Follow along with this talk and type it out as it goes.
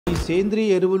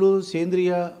సేంద్రియ ఎరువులు,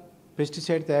 సేంద్రియ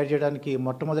పెస్టిసైడ్ తయారు చేయడానికి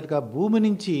మొట్టమొదటిగా భూమి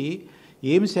నుంచి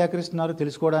ఏమి సేకరిస్తున్నారో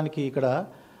తెలుసుకోవడానికి ఇక్కడ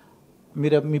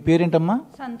మీ పేరేంటమ్మా?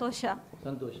 సంతోష.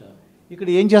 ఇక్కడ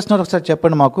ఏం చేస్తున్నారు ఒకసారి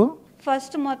చెప్పండి మాకు.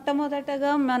 ఫస్ట్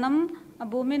మొట్టమొదటగా మనం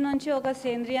భూమి నుంచి ఒక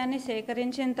సేంద్రియాన్ని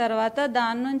సేకరించిన తర్వాత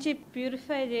దాని నుంచి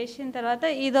ప్యూరిఫై చేసిన తర్వాత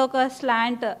ఇది ఒక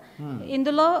స్లాంట్,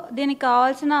 ఇందులో దీనికి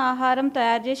కావాల్సిన ఆహారం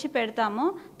తయారు చేసి పెడతాము.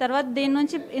 తర్వాత దీని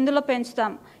నుంచి ఇందులో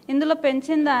పెంచుతాం. ఇందులో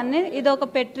పెంచిన దాన్ని ఇది ఒక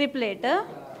పెట్రీ ప్లేట్,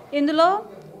 ఇందులో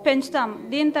పెంచుతాం.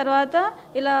 దీని తర్వాత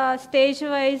ఇలా స్టేజ్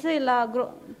వైజ్ ఇలా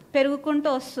పెరుగుకుంటూ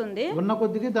వస్తుంది. ఉన్న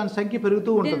కొద్దిగా దాని సంఖ్య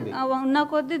పెరుగుతూ ఉంటుంది. ఉన్న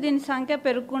కొద్ది దీని సంఖ్య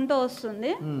పెరుగుకుంటూ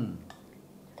వస్తుంది.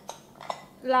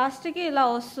 లాస్ట్కి ఇలా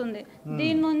వస్తుంది.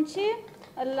 దీని నుంచి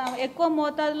ఎక్కువ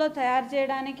మోతాదులో తయారు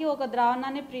చేయడానికి ఒక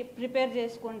ద్రావణాన్ని ప్రిపేర్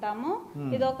చేసుకుంటాము.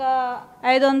 ఇది ఒక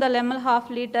 500 ml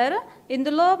 ½ లీటర్.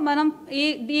 ఇందులో మనం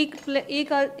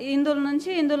ఇందులో నుంచి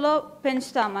ఇందులో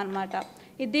పెంచుతాం అన్నమాట.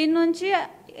 దీని నుంచి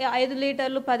 5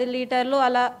 లీటర్లు 10 లీటర్లు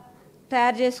అలా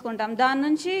తయారు చేసుకుంటాం. దాని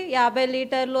నుంచి 50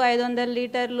 లీటర్లు 500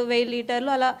 లీటర్లు 1000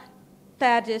 లీటర్లు అలా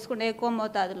తయారు చేసుకుంటాం ఎక్కువ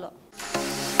మోతాదులో.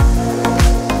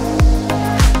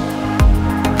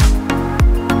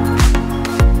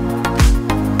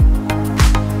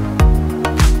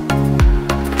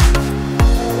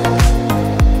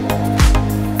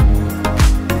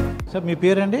 సార్ మీ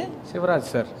పేరండి? శివరాజ్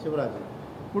సార్. శివరాజ్.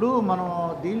 ఇప్పుడు మనం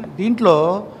దీంట్లో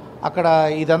అక్కడ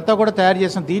ఇదంతా కూడా తయారు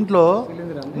చేసిన దీంట్లో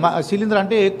సిలిండర్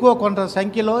అంటే ఎక్కువ కొంత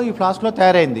సంఖ్యలో ఈ ఫ్లాస్క్లో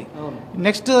తయారైంది.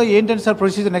 నెక్స్ట్ ఏంటంటే సార్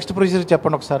నెక్స్ట్ ప్రొసీజర్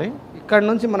చెప్పండి ఒకసారి. ఇక్కడ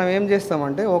నుంచి మనం ఏం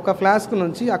చేస్తామంటే ఒక ఫ్లాస్క్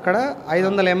నుంచి అక్కడ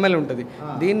 500 ml ఉంటుంది.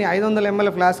 దీన్ని 500 ml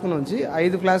ఫ్లాస్క్ నుంచి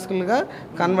 5 ఫ్లాస్కులుగా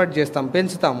కన్వర్ట్ చేస్తాం,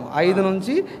 పెంచుతాము. 5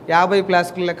 నుంచి 50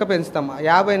 ఫ్లాస్కుల లెక్క పెంచుతాం.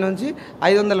 50 నుంచి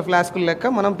 500 ఫ్లాస్కుల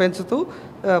లెక్క మనం పెంచుతూ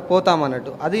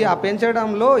పోతామన్నట్టు. అది ఆ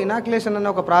పెంచడంలో ఇనాక్యులేషన్ అనే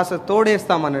ఒక ప్రాసెస్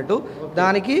తోడేస్తామన్నట్టు.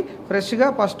 దానికి ఫ్రెష్గా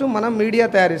ఫస్ట్ మనం మీడియా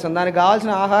తయారు చేస్తాం. దానికి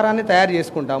కావాల్సిన ఆహారాన్ని తయారు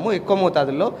చేసుకుంటాము ఎక్కువ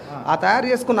మోతాదుల్లో. ఆ తయారు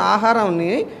చేసుకున్న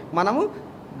ఆహారాన్ని మనము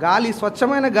గాలి,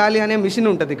 స్వచ్ఛమైన గాలి అనే మిషన్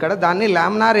ఉంటుంది ఇక్కడ. దాన్ని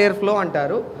లామినార్ ఎయిర్ ఫ్లో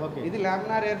అంటారు. ఇది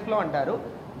లామినార్ ఎయిర్ ఫ్లో అంటారు.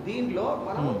 దీంట్లో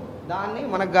మనం దాన్ని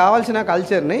మనకు కావాల్సిన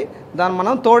కల్చర్ని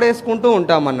మనం తోడేసుకుంటూ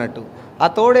ఉంటాం అన్నట్టు. ఆ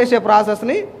తోడేసే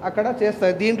ప్రాసెస్ని అక్కడ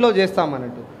దీంట్లో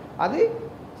చేస్తామన్నట్టు. అది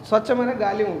స్వచ్ఛమైన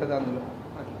గాలి ఉంటుంది అందులో.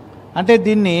 అంటే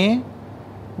దీన్ని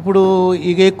ఇప్పుడు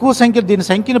ఇక ఎక్కువ సంఖ్య దీని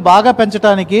సంఖ్యని బాగా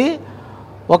పెంచడానికి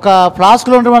ఒక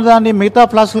ఫ్లాస్క్లో ఉన్న దాన్ని మిగతా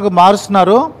ఫ్లాస్క్లకు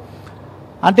మారుస్తున్నారు.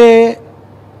 అంటే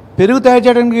పెరుగు తయారు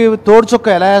చేయడానికి తోడుచుక్క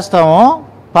ఎలా వేస్తామో,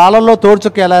 పాలల్లో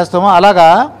తోడుచుక్క ఎలా వేస్తామో అలాగా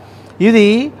ఇది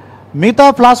మిగతా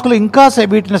ఫ్లాస్కులు ఇంకా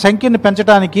వీటిని సంఖ్యని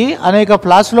పెంచడానికి అనేక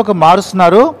ఫ్లాస్కులకు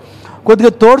మారుస్తున్నారు.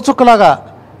 కొద్దిగా తోడుచుక్కలాగా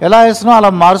ఎలా వేస్తున్నామో అలా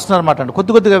మారుస్తున్నారు అనమాట. అండి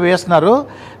కొద్దిగా వేస్తున్నారు.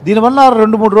 దీనివల్ల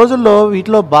 2-3 రోజుల్లో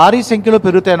వీటిలో భారీ సంఖ్యలో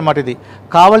పెరుగుతాయి అన్నమాట. ఇది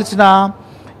కావలసిన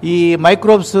ఈ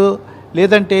మైక్రోబ్స్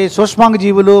లేదంటే సూక్ష్మాంగ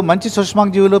జీవులు, మంచి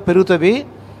సూక్ష్మాంగ జీవులు పెరుగుతాయి.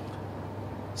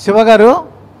 శివగారు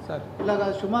ఇలాగా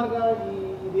సుమారుగా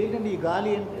ఇదేంటండి ఈ గాలి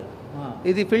ఏంటి?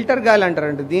 ఇది ఫిల్టర్ గాలి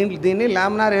అంటారండి. దీన్ని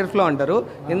లామినార్ ఎయిర్ ఫ్లో అంటారు.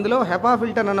 ఇందులో హెపా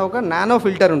ఫిల్టర్ అనే ఒక నానో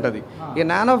ఫిల్టర్ ఉంటుంది. ఈ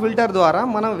నానో ఫిల్టర్ ద్వారా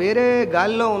మనం వేరే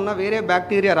గాలిలో ఉన్న వేరే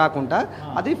బ్యాక్టీరియా రాకుండా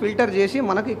అది ఫిల్టర్ చేసి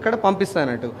మనకు ఇక్కడ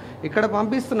పంపిస్తానట్టు. ఇక్కడ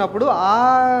పంపిస్తున్నప్పుడు ఆ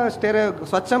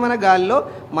స్వచ్ఛమైన గాలిలో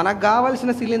మనకు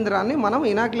కావాల్సిన శిలీంధ్రాన్ని మనం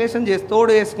ఇనాక్యులేషన్ చేసి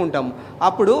తోడు వేసుకుంటాము.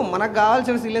 అప్పుడు మనకు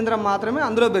కావాల్సిన శిలీంధ్రం మాత్రమే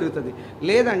అందులో పెరుగుతుంది.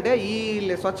 లేదంటే ఈ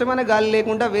స్వచ్ఛమైన గాలి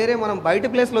లేకుండా వేరే మనం బయట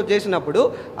ప్లేస్లో చేసినప్పుడు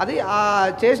అది ఆ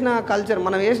చేసిన కల్చర్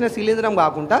మనం వేసిన శిలీంధ్రం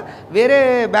కాకుండా వేరే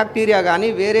బ్యాక్టీరియా కానీ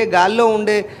వేరే గాల్లో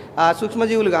ఉండే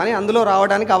సూక్ష్మజీవులు కానీ అందులో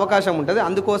రావడానికి అవకాశం ఉంటుంది.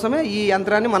 అందుకోసమే ఈ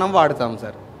యంత్రాన్ని మనం వాడతాం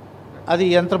సార్. అది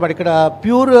యంత్రం ఇక్కడ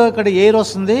ప్యూర్ ఇక్కడ ఎయిర్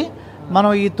వస్తుంది. మనం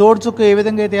ఈ తోడుచుక్క ఏ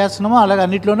విధంగా అయితే వేస్తున్నామో అలాగే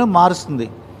అన్నింటిలోనూ మారుస్తుంది.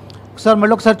 ఒకసారి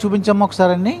మళ్ళీ ఒకసారి చూపించమ్మా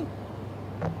ఒకసారి అన్నీ.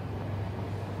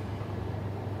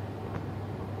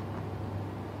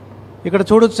 ఇక్కడ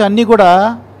చూడొచ్చు అన్నీ కూడా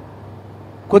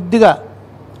కొద్దిగా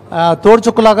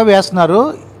తోడుచుక్కలాగా వేస్తున్నారు.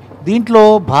 దీంట్లో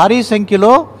భారీ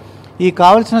సంఖ్యలో ఈ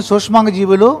కావలసిన సూక్ష్మాంగ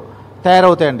జీవులు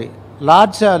తయారవుతాయండి.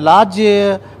 లార్జ్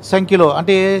సంఖ్యలో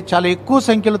అంటే చాలా ఎక్కువ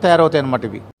సంఖ్యలో తయారవుతాయి అన్నమాట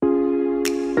ఇవి.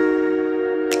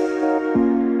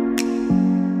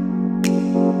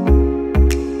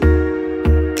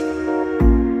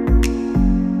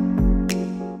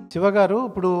 శివగారు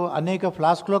ఇప్పుడు అనేక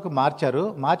ఫ్లాస్క్లోకి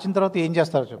మార్చిన తర్వాత ఏం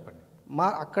చేస్తారో చెప్పండి.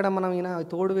 అక్కడ మనం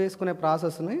తోడు వేసుకునే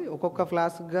ప్రాసెస్ని ఒక్కొక్క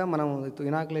ఫ్లాస్క్గా మనం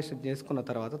ఇనాక్యులేషన్ చేసుకున్న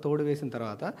తర్వాత తోడు వేసిన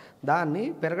తర్వాత దాన్ని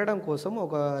పెరగడం కోసం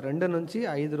ఒక 2 నుంచి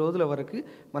 5 రోజుల వరకు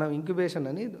మనం ఇంక్యుబేషన్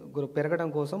అని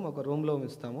పెరగడం కోసం ఒక రూమ్లో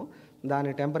ఇస్తాము.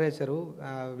 దాని టెంపరేచరు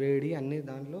వేడి అన్నీ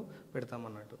దాంట్లో పెడతాం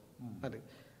అన్నట్టు.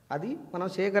 అది మనం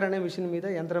షేకర్ అనే మిషన్ మీద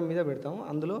యంత్రం మీద పెడతాము.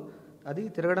 అందులో అది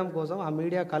తిరగడం కోసం, ఆ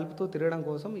మీడియా కలుపుతూ తిరగడం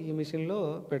కోసం ఈ మిషన్లో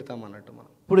పెడతాం అన్నట్టు మనం.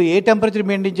 ఇప్పుడు ఏ టెంపరేచర్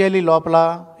మెయింటైన్ చేయాలి లోపల?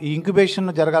 ఈ ఇంక్యుబేషన్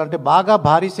జరగాలంటే, బాగా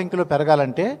భారీ సంఖ్యలో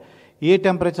పెరగాలంటే ఏ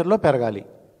టెంపరేచర్లో పెరగాలి?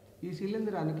 ఈ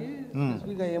శిలీంధ్రానికి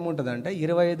స్పెసిఫిక్గా ఏముంటుందంటే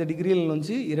 25 డిగ్రీల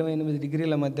నుంచి 28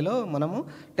 డిగ్రీల మధ్యలో మనము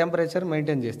టెంపరేచర్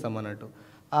మెయింటైన్ చేస్తాం అన్నట్టు.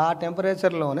 ఆ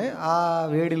టెంపరేచర్లోనే, ఆ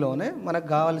వేడిలోనే మనకు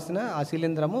కావాల్సిన ఆ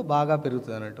శిలీంధ్రము బాగా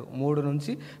పెరుగుతుంది అన్నట్టు. 3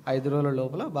 నుంచి 5 రోజుల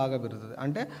లోపల బాగా పెరుగుతుంది.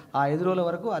 అంటే ఆ 5 రోజుల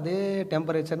వరకు అదే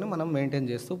టెంపరేచర్ని మనం మెయింటైన్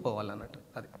చేస్తూ పోవాలన్నట్టు.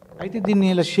 అది అయితే దీన్ని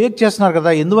ఇలా షేక్ చేస్తున్నారు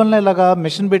కదా, ఎందువల్ల ఇలాగా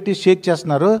మిషన్ పెట్టి షేక్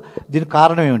చేస్తున్నారు? దీనికి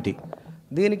కారణం ఏమిటి?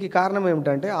 దీనికి కారణం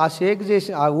ఏమిటంటే ఆ షేక్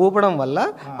చేసి ఆ ఊపడం వల్ల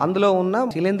అందులో ఉన్న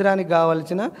శిలీంధ్రానికి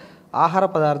కావాల్సిన ఆహార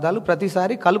పదార్థాలు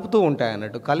ప్రతిసారి కలుపుతూ ఉంటాయి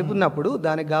అన్నట్టు. కలిపినప్పుడు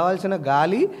దానికి కావాల్సిన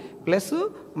గాలి ప్లస్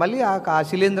మళ్ళీ ఆ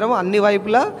శిలీంధ్రం అన్ని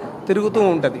వైపులా తిరుగుతూ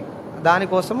ఉంటుంది.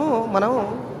 దానికోసము మనం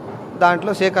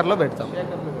దాంట్లో షేకర్లో పెడతాం,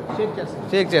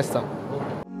 షేక్ చేస్తాం.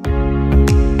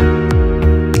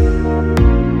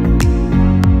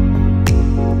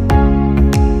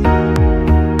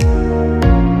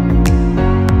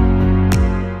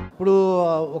 ఇప్పుడు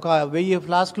ఒక 1000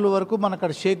 ఫ్లాస్కుల వరకు మనం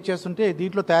అక్కడ షేక్ చేస్తుంటే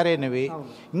దీంట్లో తయారైనవి.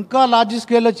 ఇంకా లార్జ్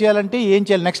స్కేల్లో చేయాలంటే ఏం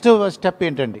చేయాలి? నెక్స్ట్ స్టెప్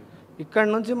ఏంటండి? ఇక్కడ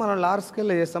నుంచి మనం లార్జ్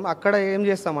స్కేల్లో చేస్తాం. అక్కడ ఏం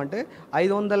చేస్తామంటే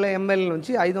 500 ml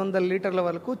నుంచి 500 లీటర్ల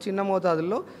వరకు చిన్న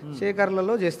మోతాదుల్లో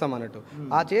షేకర్లలో చేస్తాం అన్నట్టు.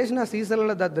 ఆ చేసిన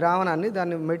సీసాల ద్రావణాన్ని,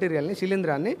 దాని మెటీరియల్ని,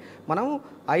 శిలీంధ్రాన్ని మనం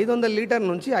 500 లీటర్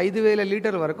నుంచి 5000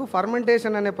 లీటర్ వరకు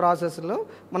ఫర్మెంటేషన్ అనే ప్రాసెస్లో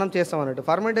మనం చేస్తాం అన్నట్టు.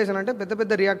 ఫర్మెంటేషన్ అంటే పెద్ద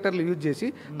పెద్ద రియాక్టర్లు యూజ్ చేసి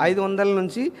 500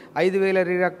 నుంచి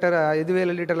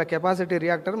 5000 లీటర్ల కెపాసిటీ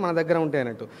రియాక్టర్ మన దగ్గర ఉంటాయి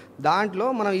అన్నట్టు. దాంట్లో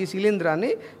మనం ఈ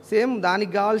శిలీంధ్రాన్ని సేమ్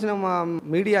దానికి కావాల్సిన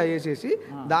మీడియా వేసేసి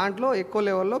దాంట్లో ఎక్కువ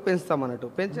లెవెల్లో పెంచుతాం అన్నట్టు.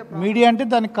 పెంచే మీడియా అంటే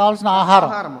దానికి కావాల్సిన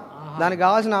ఆహారం, దానికి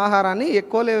కావాల్సిన ఆహారాన్ని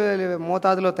ఎక్కువ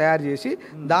మోతాదులో తయారు చేసి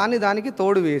దానికి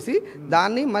తోడు వేసి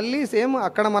దాన్ని మళ్ళీ సేమ్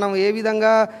అక్కడ మనం ఏ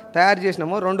విధంగా తయారు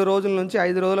చేసినామో 2 రోజుల నుంచి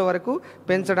 5 రోజుల వరకు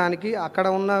పెంచడానికి అక్కడ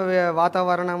ఉన్న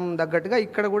వాతావరణం తగ్గట్టుగా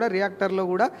ఇక్కడ కూడా రియాక్టర్లో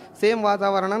కూడా సేమ్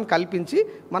వాతావరణం కల్పించి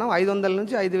మనం 500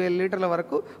 నుంచి 5000 లీటర్ల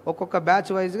వరకు ఒక్కొక్క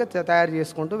బ్యాచ్ వైజ్గా తయారు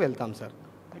చేసుకుంటూ వెళ్తాం సార్.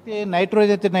 అయితే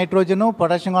నైట్రోజన్ అయితే నైట్రోజను,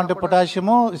 పొటాషియం కావాలంటే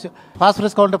పొటాషియము,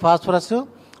 ఫాస్ఫరస్ కావాలంటే ఫాస్ఫరస్,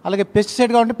 అలాగే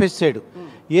పెస్టిసైడ్ కావాలంటే పెస్టిసైడ్,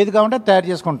 ఏది కావాలంటే తయారు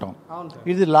చేసుకుంటాం.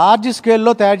 ఇది లార్జ్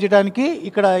స్కేల్లో తయారు చేయడానికి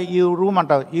ఇక్కడ ఈ రూమ్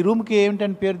అంటారు. ఈ రూమ్కి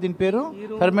ఏమిటని పేరు? దీని పేరు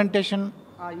ఫెర్మెంటేషన్.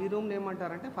 ఈ రూమ్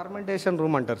ఏమంటారంటే ఫర్మెంటేషన్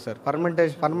రూమ్ అంటారు సార్.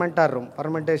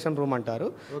 ఫర్మెంటేషన్ రూమ్ అంటారు.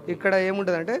 ఇక్కడ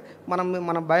ఏముంటుందంటే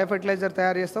మనం బయో ఫెర్టిలైజర్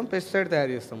తయారు చేస్తాం, పెస్టిసైడ్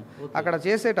తయారు చేస్తాం. అక్కడ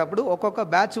చేసేటప్పుడు ఒక్కొక్క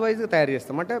బ్యాచ్ వైజ్ తయారు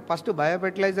చేస్తాం. అంటే ఫస్ట్ బయో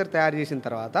ఫెర్టిలైజర్ తయారు చేసిన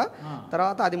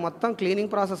తర్వాత అది మొత్తం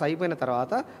క్లీనింగ్ ప్రాసెస్ అయిపోయిన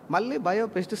తర్వాత మళ్ళీ బయో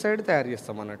పెస్టిసైడ్ తయారు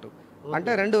చేస్తాం అన్నట్టు.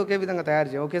 అంటే రెండు ఒకే విధంగా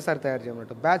ఒకేసారి తయారు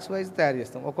చేయమన్నట్టు. బ్యాచ్ వైజ్ తయారు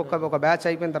చేస్తాం. ఒక బ్యాచ్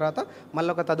అయిపోయిన తర్వాత మళ్ళీ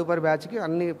ఒక తదుపరి బ్యాచ్కి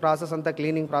అన్ని ప్రాసెస్ అంతా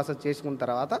క్లీనింగ్ ప్రాసెస్ చేసుకున్న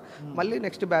తర్వాత మళ్ళీ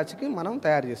నెక్స్ట్ బ్యాచ్కి మనం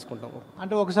తయారు చేసుకుంటాం.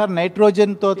 అంటే ఒకసారి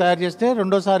నైట్రోజన్తో తయారు చేస్తే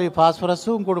రెండోసారి ఫాస్ఫరస్,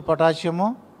 ఇంకోటి పొటాషియము,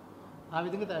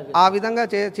 ఆ విధంగా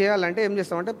చేయాలంటే ఏం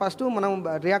చేస్తామంటే ఫస్ట్ మనం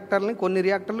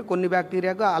కొన్ని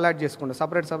బ్యాక్టీరియాగా అలాట్ చేసుకుంటాం.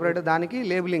 సపరేట్ దానికి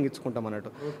లేబులింగ్ ఇచ్చుకుంటాం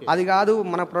అన్నట్టు. అది కాదు,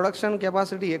 మన ప్రొడక్షన్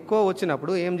కెపాసిటీ ఎక్కువ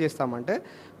వచ్చినప్పుడు ఏం చేస్తామంటే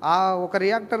ఆ ఒక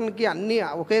రియాక్టర్కి అన్ని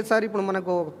ఒకేసారి, ఇప్పుడు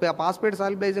మనకు ఫాస్ఫేట్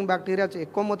సాల్యుబలైజింగ్ బ్యాక్టీరియా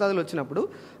ఎక్కువ మోతాదులు వచ్చినప్పుడు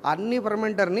అన్ని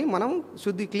ఫర్మెంటర్ని మనం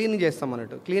క్లీన్ చేస్తాం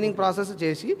అన్నట్టు. క్లీనింగ్ ప్రాసెస్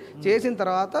చేసిన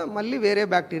తర్వాత మళ్ళీ వేరే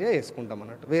బ్యాక్టీరియా వేసుకుంటాం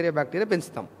అన్నట్టు. వేరే బ్యాక్టీరియా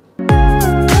పెంచుతాం.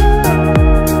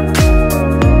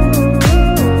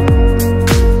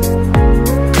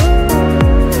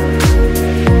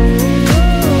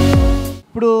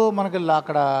 ఇప్పుడు మనకి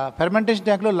అక్కడ ఫెర్మెంటేషన్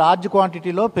ట్యాంక్లో లార్జ్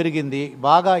క్వాంటిటీలో పెరిగింది,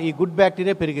 బాగా ఈ గుడ్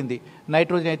బ్యాక్టీరియా పెరిగింది.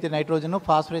 నైట్రోజన్ అయితే నైట్రోజన్,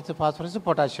 ఫాస్ఫరస్,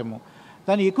 పొటాషియము.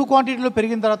 దాన్ని ఎక్కువ క్వాంటిటీలో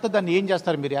పెరిగిన తర్వాత దాన్ని ఏం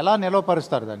చేస్తారు మీరు? ఎలా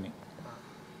నిలవపరుస్తారు దాన్ని?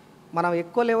 మనం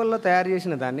ఎక్కువ లెవెల్లో తయారు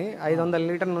చేసిన దాన్ని 500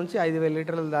 లీటర్ల నుంచి 5000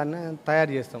 లీటర్ల దాన్ని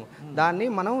తయారు చేస్తాం. దాన్ని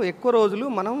మనం ఎక్కువ రోజులు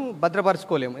మనం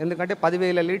భద్రపరచుకోలేము. ఎందుకంటే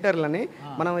 10,000 లీటర్లని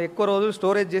మనం ఎక్కువ రోజులు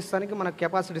స్టోరేజ్ చేస్తానికి మనకు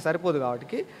కెపాసిటీ సరిపోదు.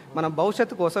 కాబట్టి మనం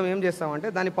భవిష్యత్తు కోసం ఏం చేస్తామంటే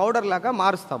దాన్ని పౌడర్ లాగా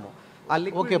మారుస్తాము.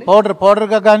 ఓకే,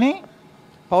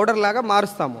 పౌడర్ లాగా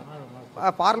మారుస్తాము.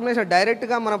 ఫార్ములేషన్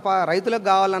డైరెక్ట్గా మన రైతులకు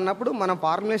కావాలన్నప్పుడు మనం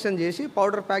ఫార్ములేషన్ చేసి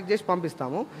పౌడర్ ప్యాక్ చేసి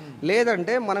పంపిస్తాము.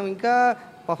 లేదంటే మనం ఇంకా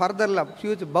ఫర్దర్లా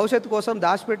భవిష్యత్తు కోసం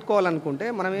దాచిపెట్టుకోవాలనుకుంటే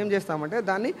మనం ఏం చేస్తామంటే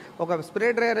దాన్ని ఒక స్ప్రే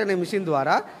డ్రైయర్ అనే మిషన్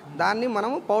ద్వారా దాన్ని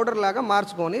మనము పౌడర్ లాగా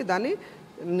మార్చుకొని దాన్ని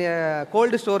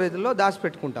కోల్డ్ స్టోరేజ్లో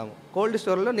దాచిపెట్టుకుంటాము. కోల్డ్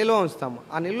స్టోరేజ్లో నిల్వ ఉంచుతాము.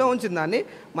 ఆ నిల్వ ఉంచిన దాన్ని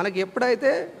మనకి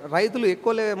ఎప్పుడైతే రైతులు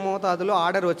ఎక్కువ మోతాదులో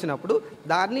ఆర్డర్ వచ్చినప్పుడు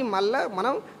దాన్ని మళ్ళీ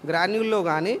మనం గ్రాన్యూల్లో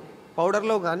కానీ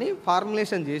పౌడర్లో కానీ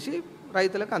ఫార్ములేషన్ చేసి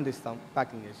రైతులకు అందిస్తాం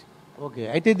ప్యాకింగ్ చేసి. ఓకే,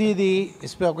 అయితే ఇది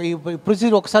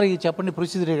ప్రొసీజర్ ఒకసారి చెప్పండి.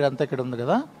 ప్రొసీజర్ అంతా ఇక్కడ ఉంది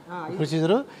కదా,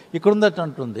 ప్రొసీజర్ ఇక్కడ ఉందట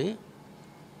అంటుంది.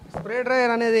 స్ప్రే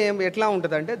డ్రైయర్ అనేది ఎట్లా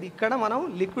ఉంటుంది అంటే ఇక్కడ మనం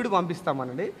లిక్విడ్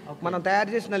పంపిస్తామనండి. మనం తయారు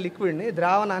చేసిన లిక్విడ్ని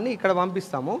ద్రావణాన్ని ఇక్కడ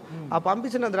పంపిస్తాము. ఆ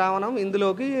పంపించిన ద్రావణం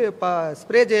ఇందులోకి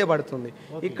స్ప్రే చేయబడుతుంది.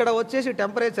 ఇక్కడ వచ్చేసి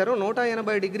టెంపరేచర్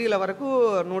 180 డిగ్రీల వరకు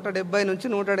 170 నుంచి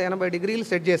 180 డిగ్రీలు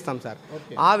సెట్ చేస్తాం సార్.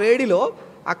 ఆ వేడిలో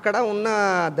అక్కడ ఉన్న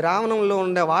ద్రావణంలో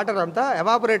ఉండే వాటర్ అంతా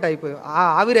ఎవాపరేట్ అయిపోయి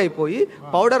ఆవిరైపోయి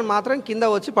పౌడర్ మాత్రం కింద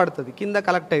వచ్చి పడుతుంది, కింద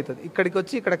కలెక్ట్ అవుతుంది. ఇక్కడికి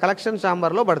వచ్చి ఇక్కడ కలెక్షన్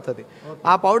ఛాంబర్లో పడుతుంది.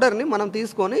 ఆ పౌడర్ని మనం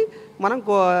తీసుకొని మనం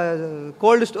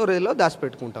కోల్డ్ స్టోరేజ్లో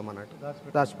దాచిపెట్టుకుంటాం అన్నట్టు,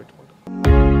 దాచిపెట్టుకుంటాం.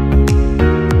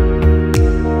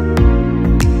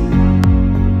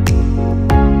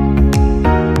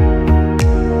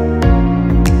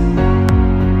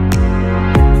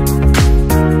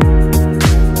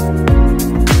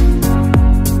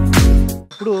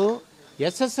 ఇప్పుడు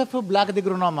ఎస్ఎస్ఎఫ్ బ్లాక్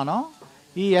దగ్గర ఉన్నాం మనం.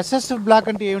 ఈ ఎస్ఎస్ఎఫ్ బ్లాక్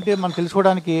అంటే ఏమిటి మనం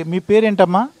తెలుసుకోవడానికి మీ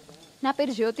పేరేంటమ్మా? నా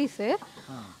పేరు జ్యోతి సార్.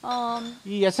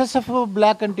 ఈ ఎస్ఎస్ఎఫ్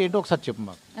బ్లాక్ అంటే ఏంటో ఒకసారి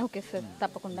చెప్పమ్మా. ఓకే సార్,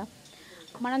 తప్పకుండా.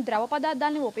 మనం ద్రవ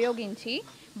పదార్థాలను ఉపయోగించి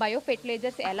బయో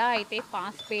ఫెర్టిలైజర్స్ ఎలా అయితే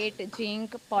ఫాస్ఫేట్,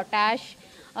 జింక్, పొటాష్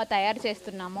తయారు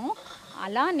చేస్తున్నామో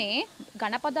అలానే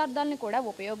ఘన పదార్థాలను కూడా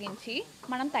ఉపయోగించి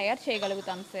మనం తయారు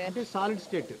చేయగలుగుతాం sir. Solid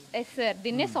state. Yes sir,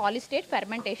 దీన్నే సాలిడ్ స్టేట్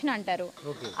ఫెర్మెంటేషన్ అంటారు.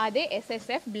 అదే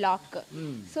ఎస్ఎస్ఎఫ్ బ్లాక్.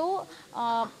 సో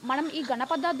మనం ఈ ఘన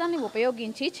పదార్థాలను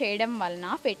ఉపయోగించి చేయడం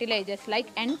వలన ఫెర్టిలైజర్స్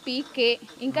లైక్ NPK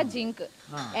ఇంకా జింక్,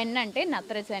 N అంటే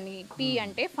నత్రజని, P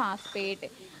అంటే ఫాస్ఫేట్,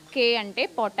 K అంటే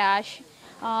పొటాష్,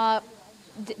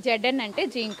 ZN అంటే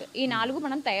జింక్, ఈ 4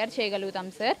 మనం తయారు చేయగలుగుతాం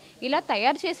సార్. ఇలా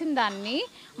తయారు చేసిన దాన్ని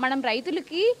మనం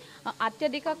రైతులకి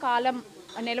అత్యధిక కాలం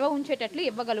నిల్వ ఉంచేటట్లు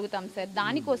ఇవ్వగలుగుతాం సార్.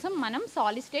 దానికోసం మనం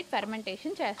సాలిడ్ స్టేట్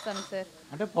ఫెర్మెంటేషన్ చేస్తాం సార్.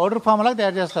 అంటే పౌడర్ ఫామ్ లాగా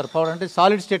తయారు చేస్తారు. పౌడర్ అంటే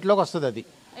సాలిడ్ స్టేట్ లోకి వస్తుంది. అది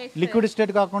లిక్విడ్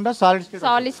స్టేట్ కాకుండా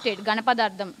సాలిడ్ స్టేట్ ఘన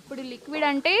పదార్థం. ఇప్పుడు లిక్విడ్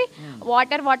అంటే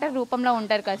వాటర్ రూపంలో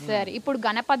ఉంటారు కదా సార్. ఇప్పుడు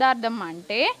ఘన పదార్థం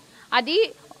అంటే అది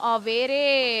వేరే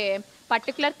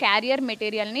పర్టికులర్ క్యారియర్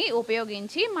మెటీరియల్ని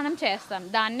ఉపయోగించి మనం చేస్తాం.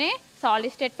 దాన్నే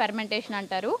సాలిడ్ స్టేట్ ఫెర్మెంటేషన్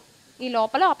అంటారు. ఈ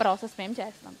లోపల ఆ ప్రాసెస్ మేము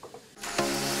చేస్తాం.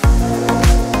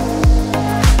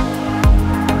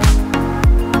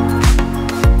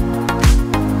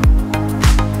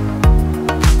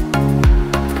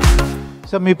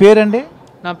 సో మీ పేరండి?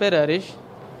 నా పేరు హరీష్.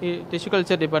 ఈ టిష్యూ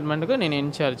కల్చర్ డిపార్ట్మెంట్కు నేను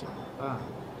ఇన్ఛార్జ్.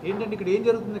 ఏంటంటే ఇక్కడ ఏం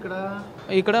జరుగుతుంది?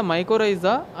 ఇక్కడ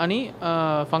మైకోరైజా అని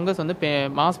ఫంగస్ ఉంది,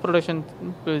 మాస్ ప్రొడక్షన్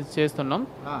చేస్తున్నాం.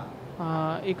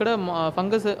 ఇక్కడ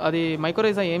ఫంగస్ అది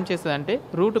మైకోరైజా ఏం చేస్తుంది అంటే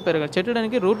రూట్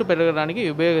పెరగడానికి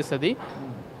ఉపయోగిస్తుంది.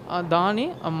 దాన్ని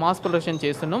మాస్ ప్రొడక్షన్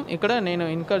చేస్తున్నాం. ఇక్కడ నేను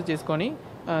ఎన్కరేజ్ చేసుకొని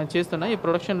చేస్తున్నా. ఈ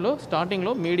ప్రొడక్షన్లో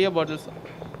స్టార్టింగ్లో మీడియా బాటిల్స్,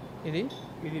 ఇది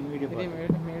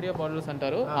మీడియా బాటిల్స్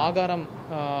అంటారు. ఆగారం,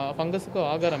 ఫంగస్కు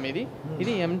ఆగారం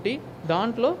ఇది ఎంటీ.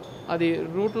 దాంట్లో అది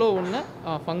రూట్లో ఉన్న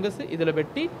ఫంగస్ ఇదిలో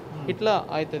పెట్టి ఇట్లా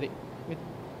అవుతుంది.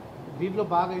 దీంట్లో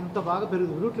బాగా ఇంత బాగా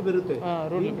రూట్లు పెరుగుతాయి.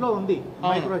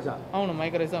 అవును,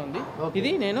 మైక్రోరైజా ఉంది.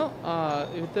 ఇది నేను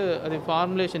అది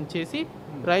ఫార్ములేషన్ చేసి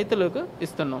రైతులకు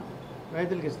ఇస్తున్నాం.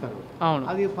 రైతులకు ఇస్తారు? అవును.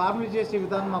 అది ఫార్ములేట్ చేసే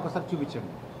విధానం ఒకసారి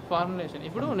చూపించండి. ఫార్ములేషన్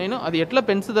ఇప్పుడు నేను అది ఎట్లా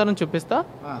పెంచుతారని చూపిస్తా.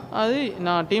 అది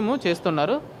నా టీము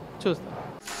చేస్తున్నారు, చూస్తా.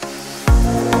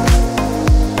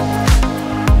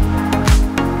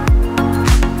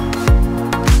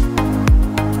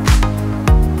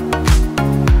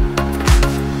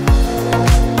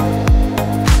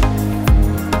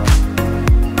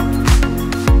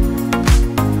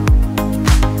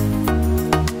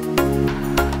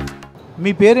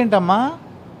 మీ పేరేంటమ్మా?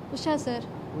 ఉషా సార్.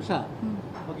 ఉషా,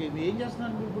 ఓకే. ఏం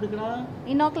చేస్తున్నారు ఇప్పుడు ఇక్కడ?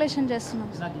 ఇనాకులేషన్ చేస్తున్నాం.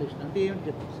 ఇనాకులేషన్ అంటే ఏమిటి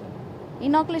చెప్పండి సార్?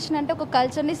 ఇనాకులేషన్ అంటే ఒక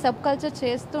కల్చర్ని సబ్ కల్చర్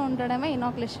చేస్తూ ఉండడమే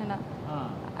ఇనాకులేషన్.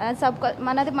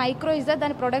 మనది మైక్రోయిజా,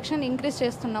 దాని ప్రొడక్షన్ ఇంక్రీజ్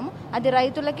చేస్తున్నాము. అది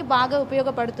రైతులకి బాగా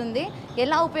ఉపయోగపడుతుంది.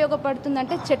 ఎలా ఉపయోగపడుతుంది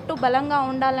అంటే చెట్టు బలంగా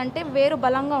ఉండాలంటే వేరు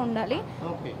బలంగా ఉండాలి.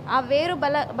 ఆ వేరు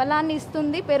బలాన్ని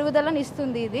ఇస్తుంది, పెరుగుదలను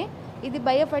ఇస్తుంది. ఇది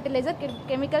బయో ఫర్టిలైజర్,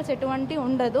 కెమికల్స్ ఎటువంటి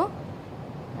ఉండదు.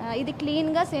 ఇది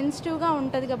క్లీన్గా, సెన్సిటివ్గా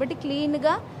ఉంటుంది కాబట్టి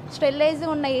క్లీన్గా స్టెరిలైజ్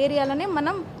ఉన్న ఏరియాలోనే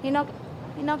మనం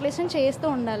ఇనాకులేషన్ చేస్తూ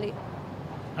ఉండాలి.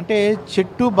 అంటే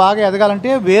చెట్టు బాగా ఎదగాలంటే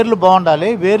వేర్లు బాగుండాలి.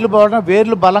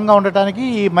 వేర్లు బలంగా ఉండటానికి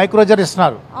ఈ మైక్రోజర్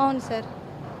ఇస్తున్నారు. అవును సార్.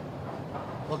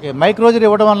 ఓకే. మైక్రోజర్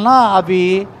ఇవ్వడం వలన అవి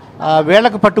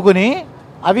వేళ్ళకు పట్టుకుని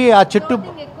అవి ఆ చెట్టు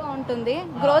ఎక్కువ ఉంటుంది,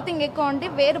 గ్రోతింగ్ ఎక్కువ ఉండి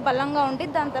వేరు బలంగా ఉండి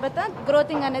దాని తర్వాత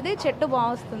గ్రోతింగ్ అనేది చెట్టు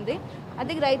బాగుంది.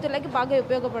 అది రైతులకి బాగా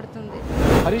ఉపయోగపడుతుంది.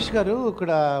 హరీష్ గారు,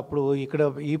 ఇక్కడ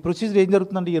ఈ ప్రొసీజర్ ఏం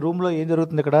జరుగుతుందండి? ఈ రూమ్లో ఏం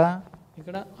జరుగుతుంది?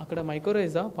 అక్కడ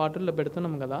మైక్రోరైజా పాటుల్లో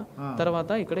పెడుతున్నాం కదా,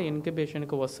 తర్వాత ఇక్కడ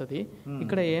ఇన్క్యుబేషన్కి వస్తుంది.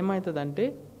 ఇక్కడ ఏమవుతుందంటే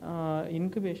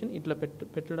ఇన్క్యుబేషన్ ఇట్లా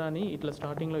పెట్టడానికి ఇట్లా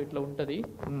స్టార్టింగ్లో ఇట్లా ఉంటుంది.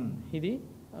 ఇది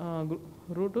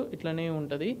రూట్ ఇట్లానే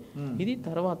ఉంటుంది. ఇది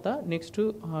తర్వాత నెక్స్ట్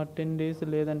 10 days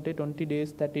లేదంటే 20 days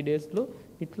 30 daysలో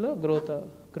ఇట్లా గ్రోత్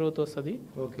గ్రోత్ వస్తుంది.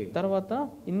 ఓకే. తర్వాత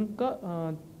ఇంకా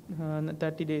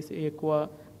 30 days ఎక్కువ,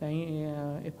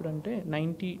 ఎప్పుడంటే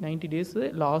 90 days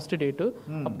లాస్ట్ డేట్,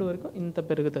 అప్పటి వరకు ఇంత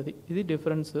పెరుగుతుంది. ఇది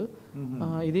డిఫరెన్స్.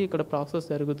 ఇది ఇక్కడ ప్రాసెస్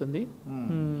జరుగుతుంది.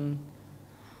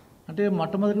 అంటే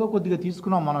మొట్టమొదటిగా కొద్దిగా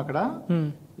తీసుకున్నాం మనం అక్కడ.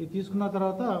 ఇది తీసుకున్న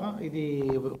తర్వాత ఇది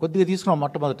కొద్దిగా తీసుకున్నాం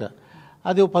మొట్టమొదట,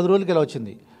 అది 10 రోజులకి ఇలా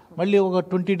వచ్చింది. మళ్ళీ ఒక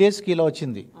 20 daysకి ఇలా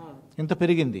వచ్చింది, ఇంత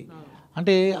పెరిగింది.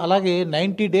 అంటే అలాగే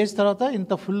 90 days తర్వాత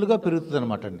ఇంత ఫుల్గా పెరుగుతుంది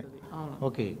అనమాట అండి.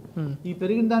 ఓకే. ఈ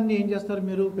పెరిగిన దాన్ని ఏం చేస్తారు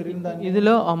మీరు? పెరిగిన దాన్ని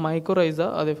ఇదిలో ఆ మైకోరైజా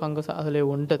అదే ఫంగస్ అసలే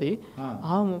ఉంటుంది.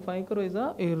 ఆ మైకోరైజా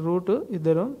ఈ రూట్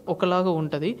ఇద్దరు ఒకలాగా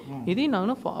ఉంటుంది. ఇది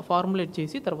నేను ఫార్ములేట్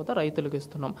చేసి తర్వాత రైతులకు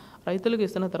ఇస్తున్నాం. రైతులకు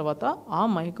ఇస్తున్న తర్వాత ఆ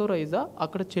మైకోరైజా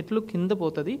అక్కడ చెట్లు కింద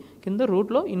పోతుంది, కింద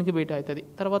రూట్లో ఇన్క్యుబేట్ అవుతుంది,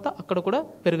 తర్వాత అక్కడ కూడా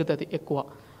పెరుగుతుంది ఎక్కువ.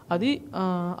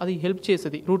 అది హెల్ప్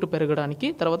చేస్తుంది రూట్ పెరగడానికి.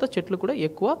 తర్వాత చెట్లు కూడా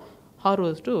ఎక్కువ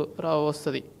హార్వెస్ట్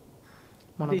వస్తుంది.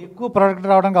 మనకి ఎక్కువ ప్రోడక్ట్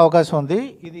రావడానికి అవకాశం ఉంది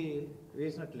ఇది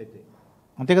వేసినట్లయితే.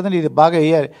 అంతే కదండి, ఇది బాగా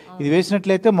వేయాలి. ఇది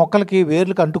వేసినట్లయితే మొక్కలకి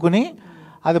వేర్లకు అంటుకుని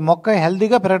అది మొక్క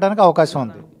హెల్తీగా పెరగడానికి అవకాశం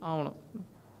ఉంది. అవును,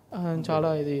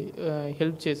 చాలా ఇది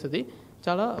హెల్ప్ చేస్తుంది.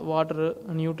 చాలా వాటర్,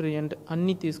 న్యూట్రియంట్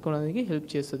అన్నీ తీసుకోవడానికి హెల్ప్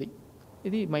చేస్తుంది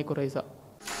ఇది మైకోరైజా.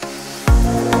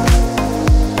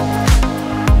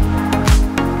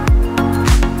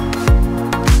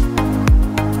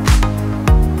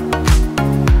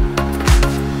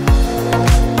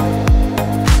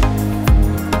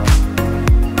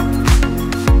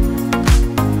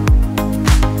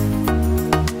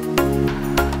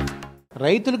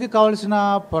 రైతులకి కావాల్సిన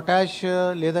పొటాష్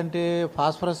లేదంటే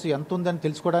ఫాస్ఫరస్ ఎంత ఉందని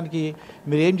తెలుసుకోవడానికి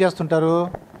మీరు ఏం చేస్తుంటారు?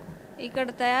 ఇక్కడ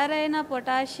తయారైన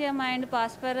పొటాషియం అండ్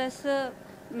ఫాస్ఫరస్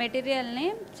మెటీరియల్ని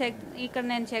ఇక్కడ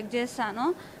నేను చెక్ చేస్తాను.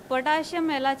 పొటాషియం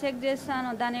ఎలా చెక్ చేస్తాను,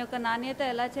 దాని యొక్క నాణ్యత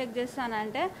ఎలా చెక్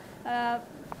చేస్తానంటే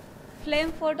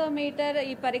ఫ్లేమ్ ఫోటోమీటర్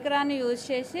ఈ పరికరాన్ని యూజ్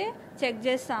చేసి చెక్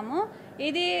చేస్తాము.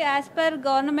 ఇది యాజ్ పర్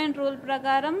గవర్నమెంట్ రూల్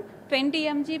ప్రకారం 20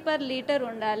 mg/లీటర్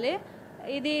ఉండాలి.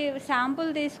 ఇది శాంపుల్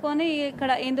తీసుకొని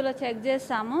ఇందులో చెక్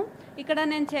చేస్తాము. ఇక్కడ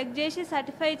నేను చెక్ చేసి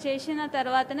సర్టిఫై చేసిన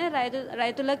తర్వాతనే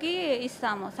రైతులకి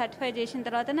ఇస్తాము. సర్టిఫై చేసిన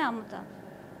తర్వాతనే అమ్ముతాం.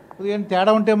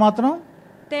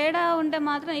 తేడా ఉంటే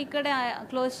మాత్రం ఇక్కడే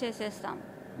క్లోజ్ చేసేస్తాం,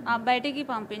 బయటికి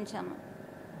పంపించాము.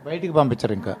 బయటికి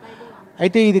పంపించారు ఇంకా.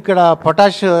 అయితే ఇది ఇక్కడ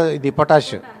పొటాష్.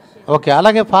 ఓకే.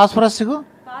 అలాగే ఫాస్ఫరస్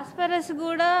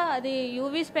కూడా అది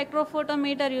యూవీ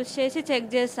స్పెక్ట్రోఫోటోమీటర్ యూజ్ చేసి చెక్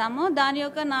చేస్తాము. దాని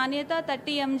యొక్క నాణ్యత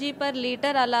 30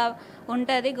 mg/లీటర్ అలా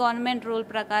ఉంటుంది గవర్నమెంట్ రూల్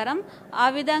ప్రకారం. ఆ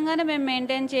విధంగానే మేము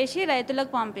మెయింటైన్ చేసి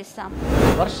రైతులకు పంపిస్తాము.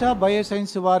 వర్ష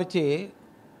బయోసైన్స్ వారిచే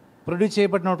ప్రొడ్యూస్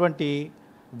చేయబడినటువంటి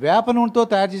వేప నూనెతో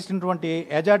తయారు చేసినటువంటి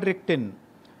ఎజాడ్రిక్టిన్,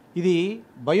 ఇది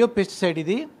బయోపెస్టిసైడ్.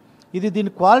 ఇది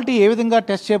దీని క్వాలిటీ ఏ విధంగా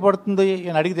టెస్ట్ చేయబడుతుంది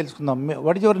అని అడిగి తెలుసుకుందాం.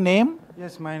 What is your name?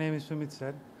 Yes, my name is Sumit,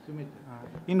 sir.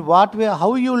 In what way, how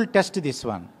you will test this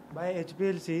one? By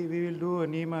HPLC, we will do a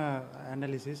NEMA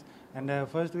analysis, and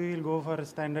first we will go for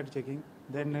standard checking.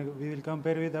 Then we will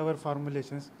compare with our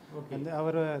formulations, and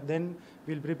then we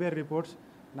will prepare reports.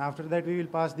 And after that, we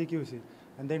will pass the QC,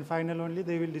 and then final only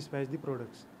they will dispatch the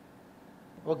products.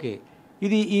 Okay.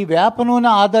 ఇది ఈ వేప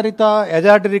నూనె ఆధారిత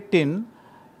ఎజాడ్రిక్టిన్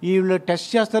వీళ్ళు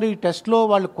test చేస్తారు. ఈ టెస్ట్లో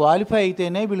వాళ్ళు క్వాలిఫై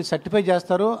అయితేనే వీళ్ళు సర్టిఫై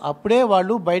చేస్తారు. అప్పుడే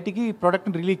వాళ్ళు బయటికి ఈ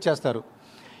ప్రోడక్ట్ని రిలీజ్ చేస్తారు.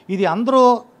 ఇది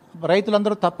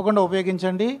రైతులందరూ తప్పకుండా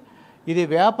ఉపయోగించండి. ఇది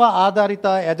వేప ఆధారిత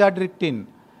ఎజాడ్రిక్టిన్,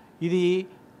 ఇది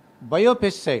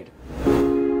బయోపెస్టిసైడ్.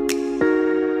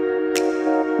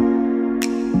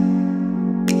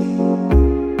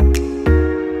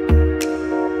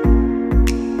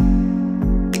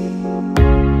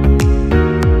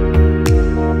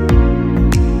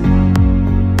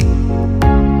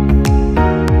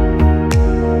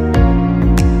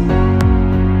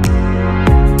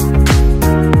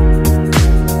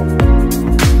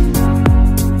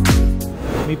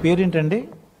 పేరేంటండి?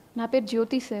 నా పేరు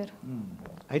జ్యోతి సార్.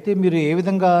 అయితే మీరు ఏ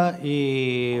విధంగా ఈ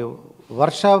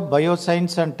వర్ష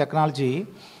బయోసైన్స్ అండ్ టెక్నాలజీ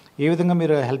ఏ విధంగా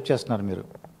మీరు హెల్ప్ చేస్తున్నారు?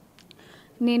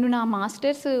 నేను నా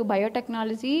masters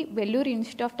biotechnology Vellore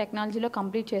institute of టెక్నాలజీలో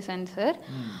కంప్లీట్ చేశాను సార్.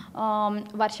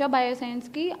 వర్ష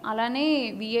బయోసైన్స్కి అలానే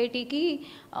విఐటికి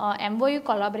ఎంఓయూ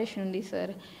కొలాబరేషన్ ఉంది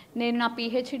సార్. నేను నా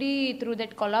పిహెచ్డి త్రూ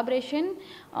దట్ కొలాబరేషన్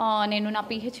నేను నా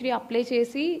పిహెచ్డి అప్లై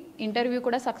చేసి ఇంటర్వ్యూ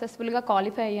కూడా సక్సెస్ఫుల్గా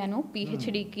క్వాలిఫై అయ్యాను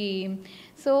పిహెచ్డికి.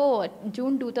 సో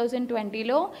జూన్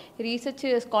 2020లో రీసెర్చ్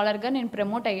స్కాలర్గా నేను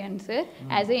ప్రమోట్ అయ్యాను sir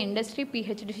as a industry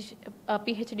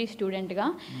PhD స్టూడెంట్గా.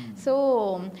 సో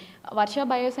వర్ష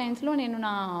బయోసైన్స్లో నేను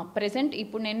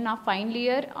ఇప్పుడు నేను నా ఫైనల్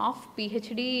ఇయర్ ఆఫ్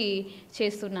పిహెచ్డి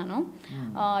చేస్తున్నాను.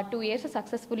 2 years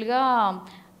సక్సెస్ఫుల్గా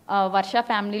వర్ష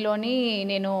ఫ్యామిలీలోని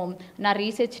నేను నా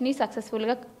రీసెర్చ్ని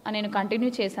సక్సెస్ఫుల్గా నేను కంటిన్యూ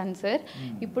చేశాను సార్.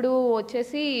 ఇప్పుడు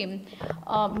వచ్చేసి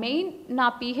మెయిన్ నా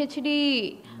పిహెచ్డి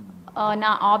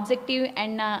నా ఆబ్జెక్టివ్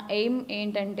అండ్ నా ఎయిమ్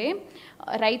ఏంటంటే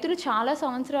రైతులు చాలా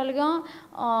సంవత్సరాలుగా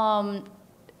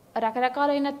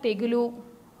రకరకాలైన తెగులు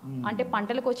అంటే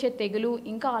పంటలకు వచ్చే తెగులు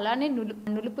ఇంకా అలానే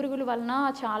నులిపురుగుల వలన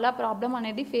చాలా ప్రాబ్లం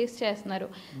అనేది ఫేస్ చేస్తున్నారు.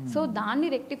 సో దాన్ని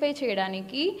రెక్టిఫై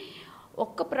చేయడానికి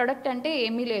ఒక్క ప్రోడక్ట్ అంటే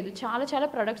ఏమీ లేదు, చాలా చాలా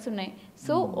ప్రొడక్ట్స్ ఉన్నాయి.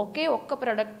 సో ఒక్క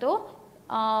ప్రోడక్ట్తో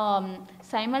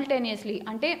సైమల్టేనియస్లీ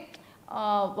అంటే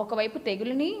ఒకవైపు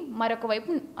తెగులుని మరొక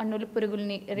వైపు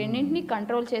నులిపురుగుల్ని రెండింటిని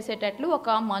కంట్రోల్ చేసేటట్లు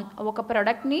ఒక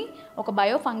ప్రోడక్ట్ని ఒక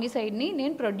బయోఫంగిసైడ్ని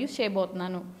నేను ప్రొడ్యూస్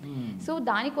చేయబోతున్నాను. సో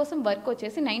దానికోసం వర్క్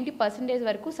వచ్చేసి 90%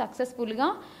 వరకు సక్సెస్ఫుల్గా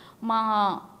మా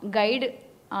guide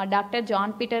doctor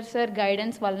John Peter sir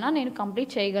guidance వలన నేను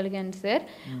కంప్లీట్ చేయగలిగాను సార్.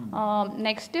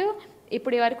 నెక్స్ట్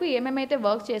ఇప్పటి వరకు ఏమేమైతే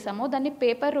వర్క్ చేసామో దాన్ని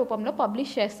పేపర్ రూపంలో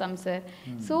పబ్లిష్ చేస్తాం సార్.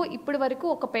 సో ఇప్పటి వరకు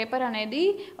ఒక పేపర్ అనేది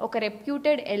ఒక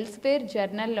రెప్యూటెడ్ ఎల్స్వేర్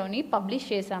జర్నల్లోని పబ్లిష్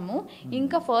చేసాము.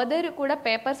 ఇంకా ఫర్దర్ కూడా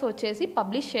పేపర్స్ వచ్చేసి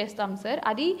పబ్లిష్ చేస్తాం సార్,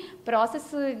 అది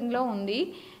ప్రాసెసింగ్లో ఉంది.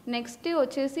 నెక్స్ట్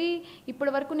వచ్చేసి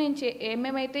ఇప్పటి వరకు నేను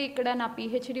ఏమేమైతే ఇక్కడ నా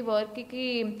పిహెచ్డి వర్క్కి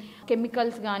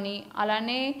కెమికల్స్ కానీ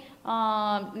అలానే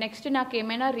నెక్స్ట్ నాకు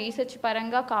ఏమైనా రీసెర్చ్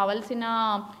పరంగా కావాల్సిన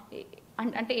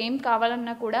అంటే ఏం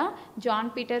కావాలన్నా కూడా జాన్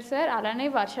పీటర్ సార్ అలానే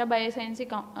వర్ష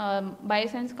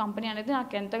బయోసైన్స్ కంపెనీ అనేది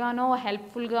నాకు ఎంతగానో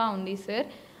హెల్ప్ఫుల్గా ఉంది సార్.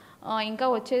 ఇంకా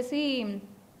వచ్చేసి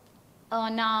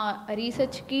నా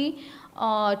రీసెర్చ్కి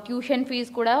ట్యూషన్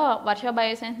ఫీజు కూడా వర్ష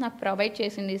బయోసైన్స్ నాకు ప్రొవైడ్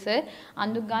చేసింది సార్.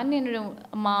 అందుకు కానీ నేను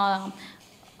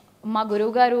మా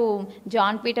గురువుగారు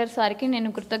జాన్ పీటర్ సార్కి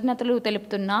నేను కృతజ్ఞతలు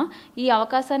తెలుపుతున్నా. ఈ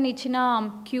అవకాశాన్ని ఇచ్చిన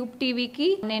క్యూబ్ టీవీకి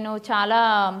నేను చాలా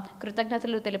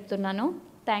కృతజ్ఞతలు తెలుపుతున్నాను.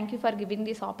 Thank you for giving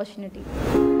this opportunity.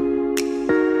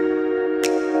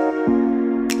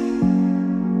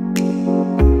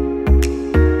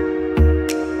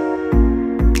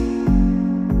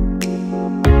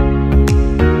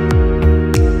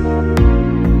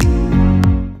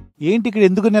 ఏంటి ఇక్కడ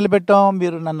ఎందుకు నిలబెట్టాం?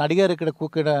 మీరు నన్ను అడిగారు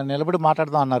ఇక్కడ నిలబడి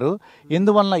మాట్లాడదాం అన్నారు.